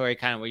inventory,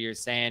 kind of what you're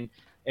saying.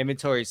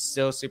 Inventory is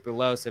still super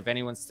low. So if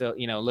anyone's still,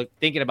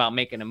 thinking about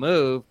making a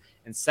move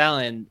and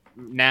selling,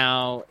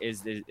 now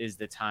is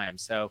the time.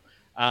 So,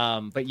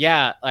 but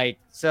yeah,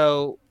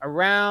 so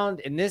around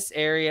in this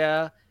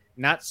area,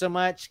 not so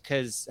much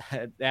because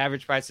the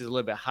average price is a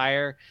little bit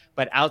higher,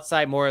 but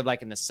outside more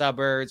like in the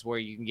suburbs where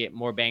you can get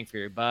more bang for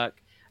your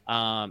buck.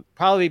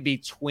 Probably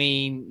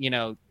between,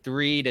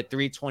 3 to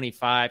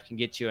 325 can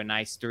get you a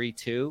nice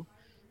 3-2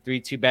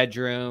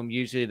 bedroom.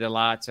 Usually the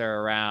lots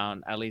are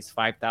around at least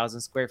 5,000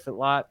 square foot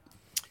lot.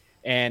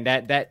 And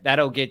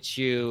that'll get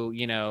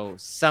you,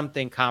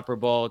 something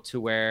comparable to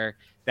where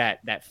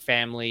that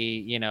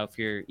family, if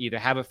you're either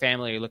have a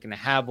family or you're looking to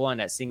have one,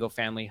 that single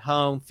family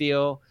home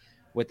feel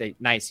with a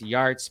nice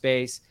yard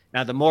space.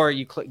 Now, the more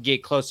you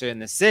get closer in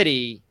the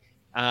city,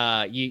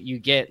 you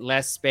get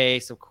less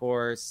space, of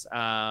course.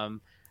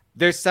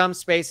 There's some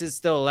spaces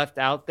still left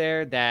out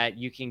there that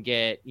you can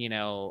get,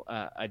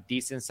 a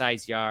decent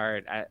sized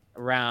yard at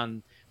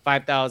around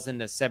 5,000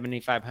 to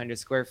 7,500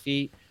 square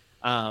feet.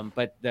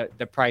 But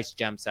the price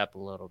jumps up a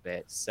little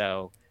bit.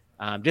 So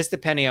just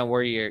depending on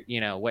where you're,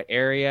 what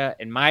area.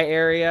 In my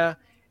area,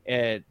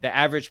 the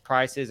average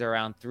price is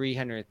around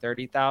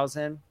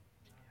 330,000.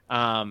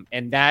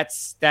 And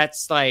that's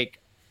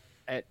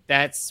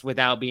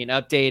without being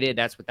updated.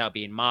 That's without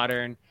being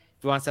modern.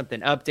 If you want something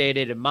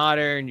updated and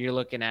modern, you're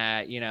looking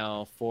at,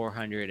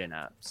 400 and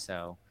up.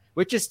 So,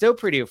 which is still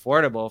pretty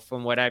affordable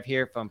from what I've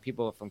heard from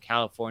people from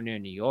California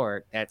and New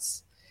York.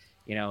 That's,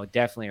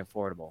 definitely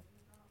affordable.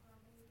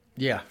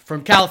 Yeah,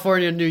 from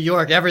California and New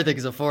York, everything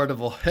is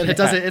affordable, and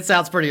it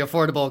sounds pretty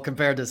affordable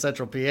compared to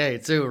Central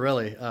PA too,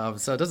 really.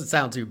 So it doesn't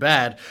sound too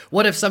bad.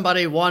 What if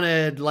somebody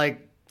wanted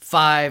like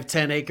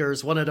 5-10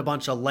 acres, wanted a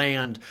bunch of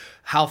land?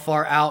 How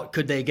far out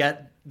could they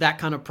get that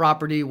kind of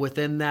property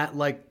within that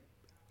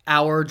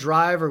hour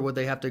drive, or would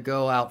they have to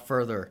go out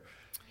further?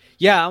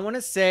 Yeah, I want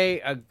to say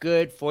a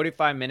good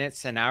 45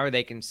 minutes, an hour,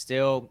 they can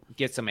still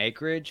get some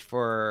acreage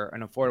for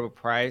an affordable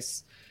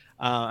price.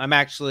 I'm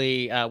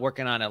actually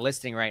working on a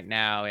listing right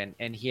now,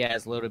 and he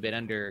has a little bit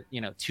under,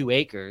 2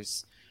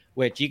 acres,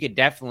 which you could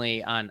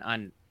definitely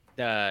on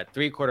the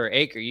 3/4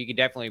 acre, you could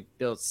definitely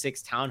build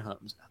 6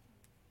 townhomes.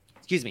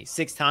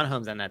 6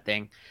 townhomes on that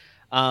thing.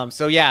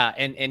 So yeah,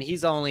 and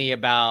he's only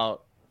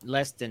about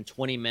less than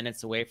 20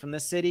 minutes away from the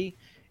city,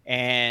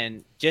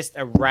 and just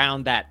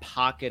around that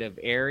pocket of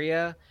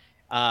area,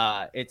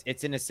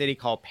 it's in a city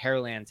called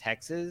Pearland,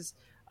 Texas.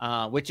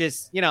 Which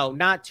is,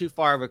 not too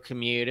far of a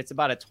commute. It's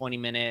about a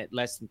 20-minute,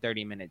 less than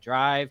 30-minute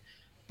drive,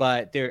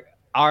 but there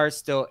are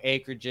still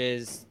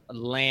acreages,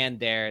 land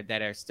there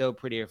that are still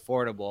pretty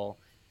affordable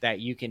that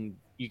you can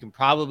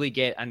probably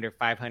get under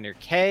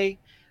 500K.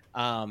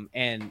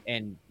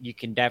 And you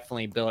can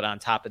definitely build on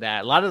top of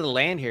that. A lot of the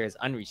land here is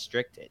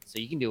unrestricted, so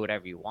you can do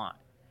whatever you want.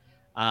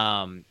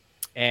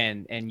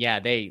 and yeah,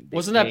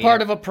 Wasn't that they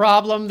part of a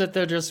problem that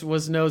there just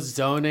was no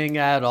zoning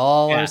at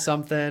all or yeah.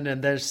 something,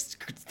 and there's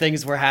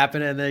things were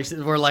happening, and they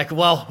were like,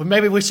 well,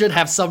 maybe we should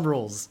have some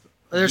rules.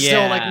 There's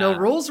still like no Yeah.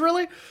 rules,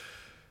 really?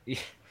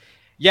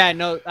 Yeah,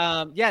 no,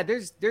 yeah,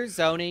 there's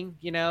zoning,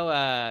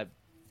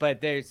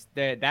 but there's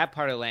that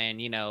part of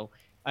land,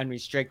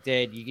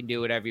 unrestricted. You can do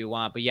whatever you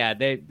want. But yeah,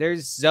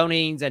 there's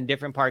zonings and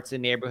different parts of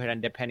the neighborhood,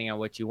 and depending on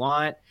what you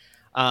want.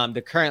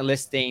 The current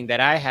listing that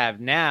I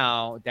have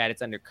now, that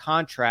it's under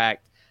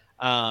contract,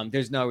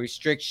 there's no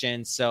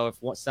restrictions. So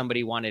if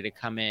somebody wanted to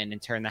come in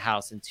and turn the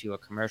house into a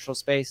commercial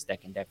space, they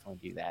can definitely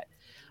do that.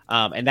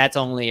 And that's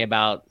only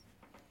about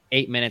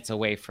 8 minutes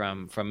away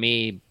from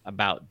me,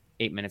 about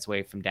 8 minutes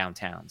away from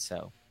downtown.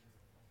 So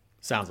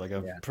Sounds like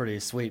a yeah, pretty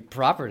sweet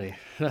property.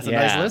 That's a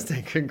nice yeah, listing.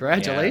 yeah.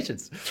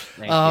 Congratulations.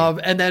 Thank you.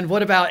 And then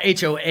what about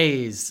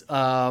HOAs?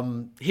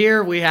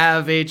 Here we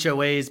have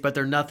HOAs, but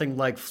they're nothing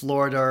like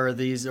Florida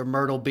or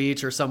Myrtle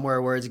Beach or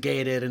somewhere where it's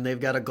gated and they've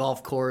got a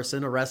golf course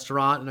and a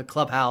restaurant and a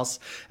clubhouse,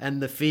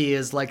 and the fee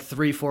is like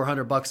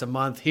 $300-400 a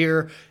month.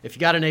 Here, if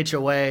you got an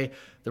HOA,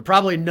 there are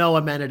probably no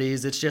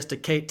amenities. It's just to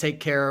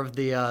take care of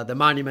the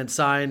monument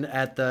sign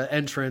at the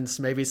entrance,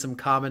 maybe some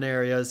common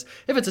areas.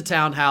 If it's a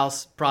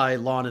townhouse, probably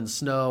lawn and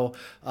snow.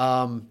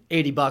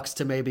 $80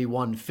 to maybe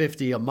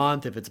 $150 a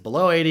month. If it's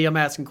below 80, I'm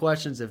asking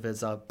questions. If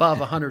it's above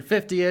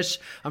 150-ish,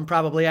 I'm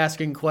probably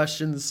asking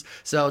questions.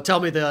 So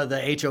tell me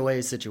the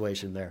HOA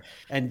situation there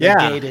and the Yeah.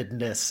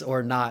 gatedness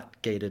or not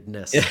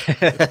gatedness.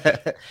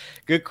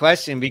 Good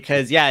question,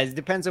 because yeah, it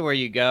depends on where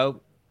you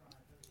go.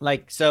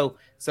 Like so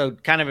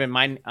kind of in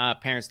my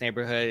parents'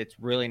 neighborhood, it's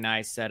really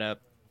nice setup.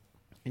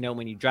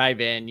 When you drive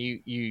in,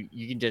 you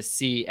can just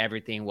see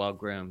everything well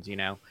groomed.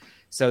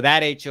 So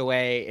that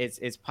HOA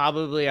is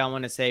probably, I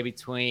want to say,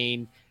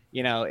 between,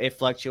 it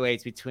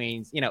fluctuates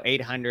between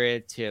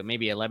 800 to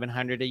maybe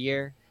 1,100 a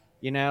year.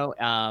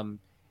 And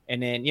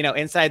then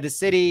inside the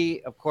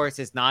city, of course,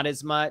 it's not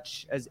as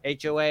much as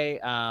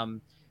HOA.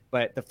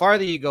 But the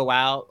farther you go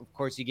out, of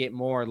course, you get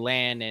more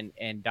land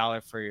and dollar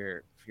for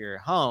your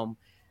home.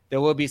 There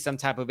will be some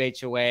type of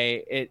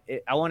HOA.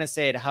 I want to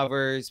say it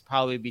hovers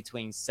probably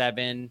between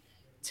 7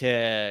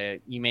 to,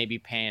 you may be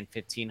paying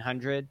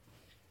 1,500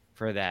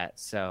 for that.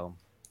 So,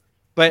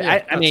 but Yeah, I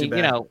not too mean,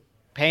 bad.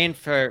 paying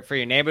for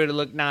your neighbor to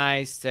look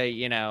nice,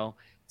 to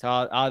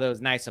all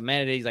those nice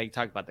amenities, like you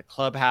talked about the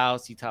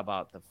clubhouse, you talk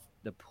about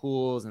the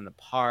pools and the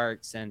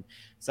parks, and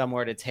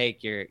somewhere to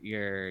take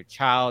your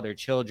child or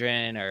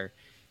children, or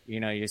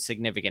your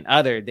significant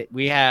other. That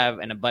we have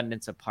an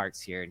abundance of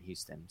parks here in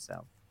Houston.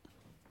 So.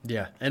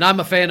 Yeah, and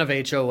I'm a fan of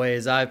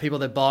HOAs. I have people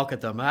that balk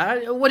at them.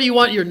 What do you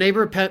want? Your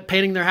neighbor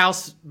painting their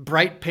house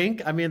bright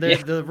pink? I mean,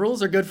 Yeah. the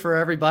rules are good for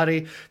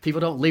everybody.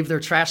 People don't leave their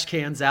trash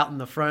cans out in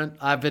the front.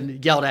 I've been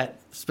yelled at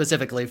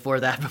specifically for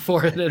that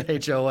before in an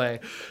HOA,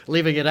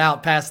 leaving it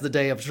out past the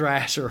day of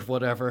trash or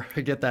whatever.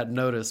 I get that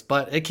notice,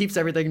 but it keeps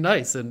everything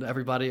nice and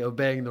everybody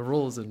obeying the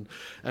rules and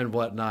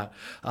whatnot.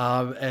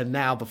 And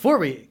now, before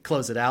we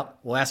close it out,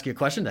 we'll ask you a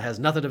question that has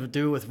nothing to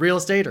do with real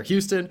estate or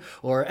Houston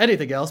or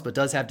anything else, but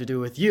does have to do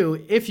with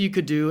you. If you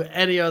could do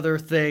any other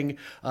thing,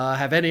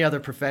 have any other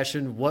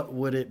profession, what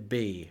would it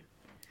be?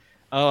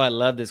 Oh, I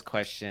love this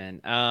question.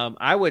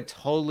 I would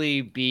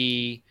totally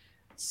be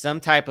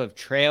some type of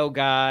trail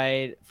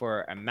guide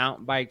for a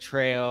mountain bike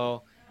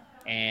trail,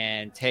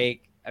 and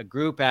take a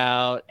group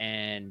out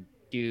and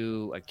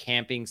do a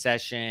camping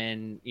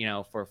session,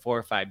 for 4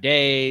 or 5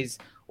 days,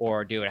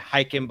 or do a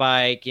hike and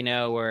bike,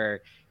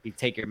 where you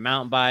take your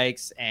mountain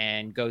bikes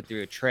and go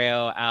through a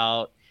trail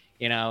out.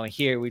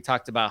 Here we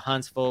talked about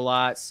Huntsville a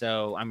lot,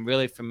 so I'm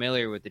really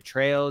familiar with the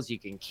trails. You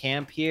can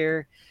camp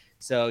here.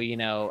 So,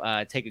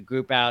 take a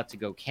group out to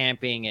go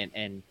camping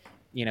and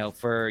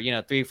for,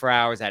 3-4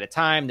 hours at a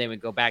time. Then we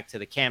go back to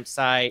the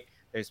campsite.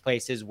 There's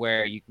places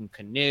where you can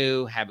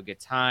canoe, have a good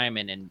time,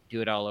 and then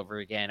do it all over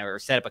again, or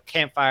set up a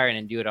campfire and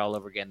then do it all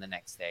over again the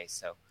next day.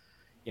 So,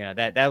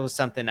 that was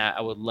something I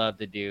would love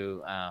to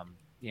do.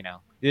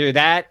 Either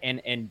that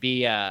and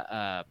be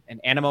an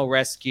animal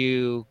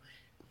rescue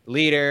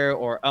leader,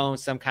 or own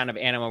some kind of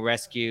animal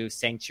rescue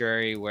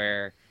sanctuary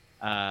where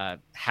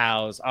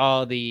house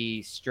all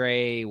the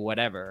stray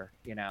whatever,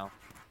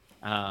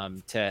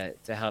 to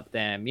help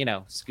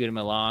them, scoot them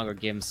along or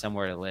give them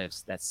somewhere to live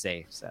that's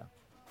safe. So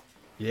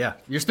Yeah,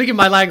 you're speaking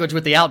my language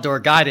with the outdoor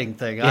guiding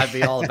thing. I'd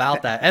be all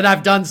about that. And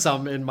I've done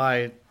some in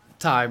my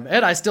time,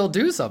 and I still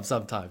do some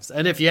sometimes.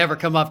 And if you ever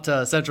come up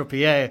to Central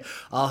PA,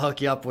 I'll hook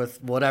you up with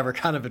whatever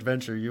kind of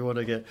adventure you want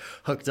to get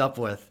hooked up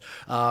with.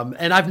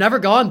 And I've never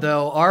gone,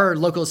 though. Our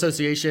local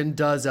association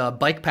does a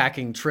bike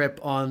packing trip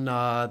on,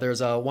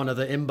 there's one of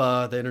the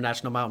IMBA, the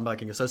International Mountain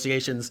Biking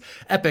Association's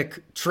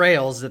epic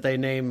trails that they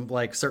name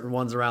like certain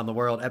ones around the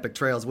world, epic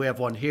trails. We have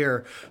one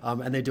here,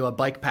 and they do a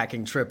bike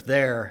packing trip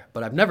there,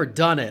 but I've never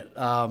done it.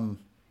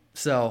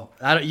 So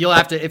you'll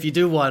have to, if you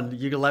do one,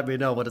 you can let me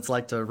know what it's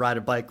like to ride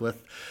a bike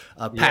with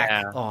a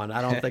pack on.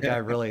 I don't think I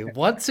really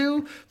want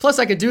to. Plus,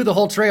 I could do the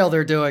whole trail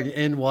they're doing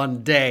in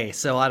one day.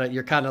 So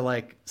you're kind of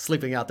like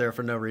sleeping out there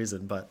for no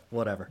reason, but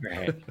whatever.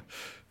 Right.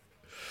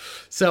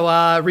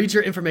 So read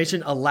your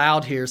information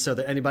aloud here so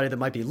that anybody that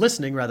might be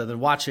listening rather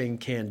than watching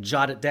can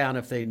jot it down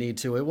if they need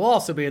to. It will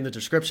also be in the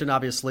description,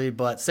 obviously,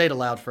 but say it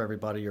aloud for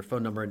everybody, your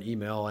phone number and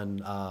email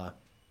and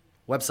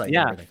website and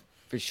everything.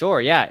 For sure.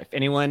 Yeah. If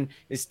anyone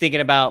is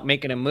thinking about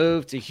making a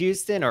move to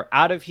Houston or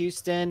out of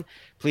Houston,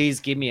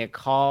 please give me a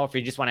call. If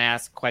you just want to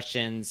ask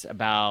questions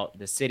about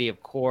the city,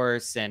 of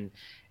course. And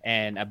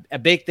a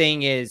big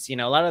thing is, a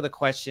lot of the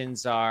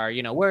questions are,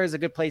 where is a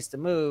good place to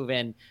move?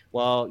 And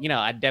well,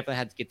 I definitely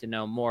had to get to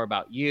know more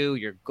about you,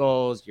 your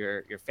goals,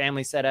 your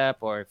family setup,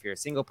 or if you're a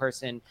single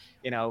person,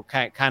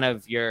 kind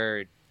of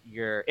your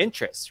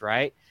interests,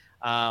 right?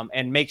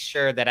 And make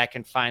sure that I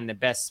can find the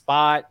best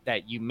spot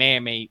that you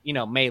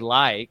may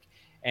like.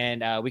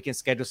 And we can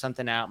schedule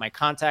something out. My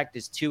contact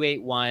is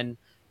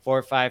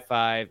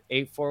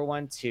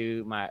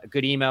 281-455-8412. My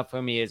good email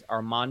for me is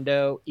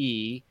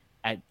armandoe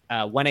at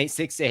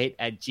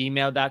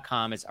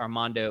 1868@gmail.com. It's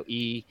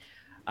armandoe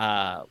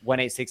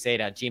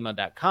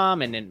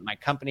 1868@gmail.com. And then my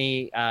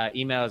company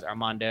email is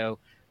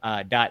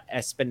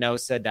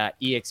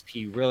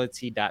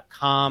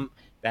armando.espinosa.exprealty.com.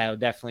 That'll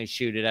definitely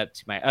shoot it up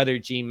to my other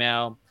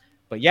Gmail.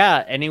 But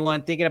yeah,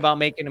 anyone thinking about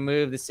making a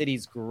move, the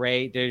city's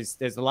great. There's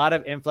a lot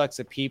of influx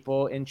of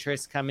people,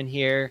 interest coming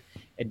here.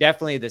 And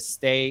definitely the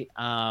state.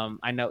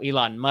 I know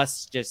Elon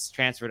Musk just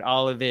transferred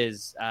all of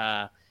his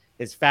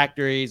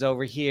factories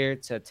over here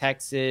to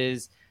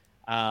Texas.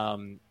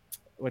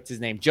 What's his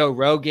name? Joe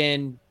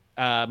Rogan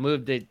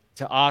moved to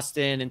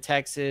Austin and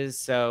Texas.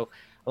 So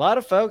a lot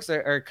of folks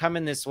are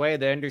coming this way.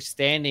 They're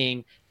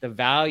understanding the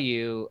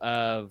value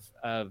of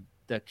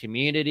the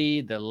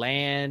community, the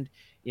land.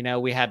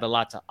 We have a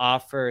lot to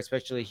offer,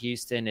 especially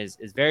Houston is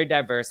very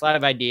diverse, a lot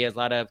of ideas, a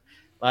lot of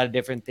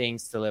different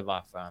things to live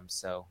off from.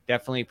 So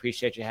definitely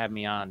appreciate you having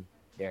me on,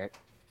 Derek.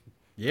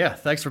 Yeah,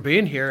 thanks for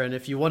being here. And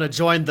if you want to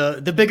join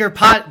the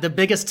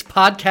biggest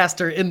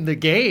podcaster in the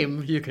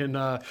game, you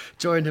can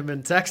join him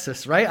in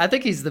Texas, right? I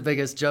think he's the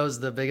biggest. Joe's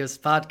the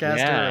biggest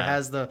podcaster. Or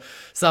has the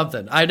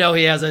something. I know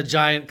he has a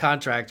giant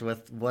contract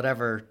with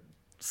whatever,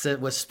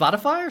 with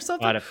Spotify or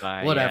something.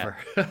 Spotify, whatever.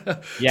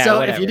 Yeah.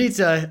 So whatever. If you need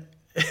to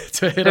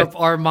hit up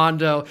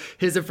Armando,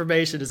 his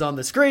information is on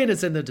the screen.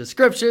 It's in the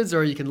descriptions,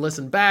 or you can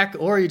listen back,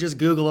 or you just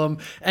Google him.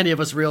 Any of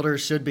us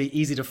realtors should be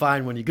easy to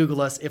find when you Google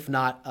us. If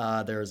not,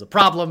 there's a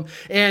problem.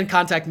 And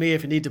contact me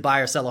if you need to buy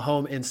or sell a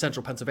home in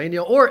central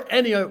Pennsylvania or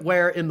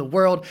anywhere in the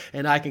world,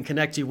 and I can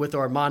connect you with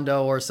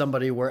Armando or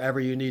somebody wherever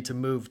you need to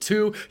move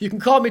to. You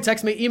can call me,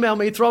 text me, email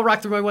me, throw a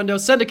rock through my window,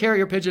 send a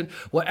carrier pigeon,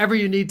 whatever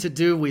you need to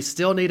do. We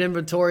still need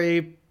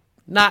inventory.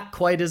 Not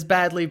quite as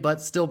badly,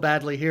 but still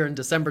badly here in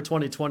December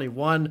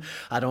 2021.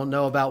 I don't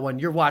know about when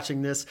you're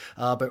watching this,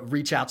 but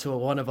reach out to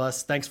one of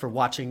us. Thanks for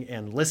watching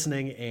and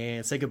listening,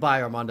 and say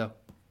goodbye, Armando.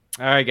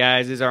 All right,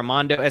 guys. This is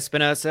Armando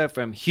Espinosa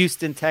from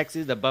Houston,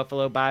 Texas, the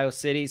Buffalo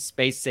Biocity,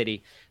 Space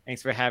City.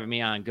 Thanks for having me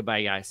on.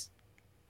 Goodbye, guys.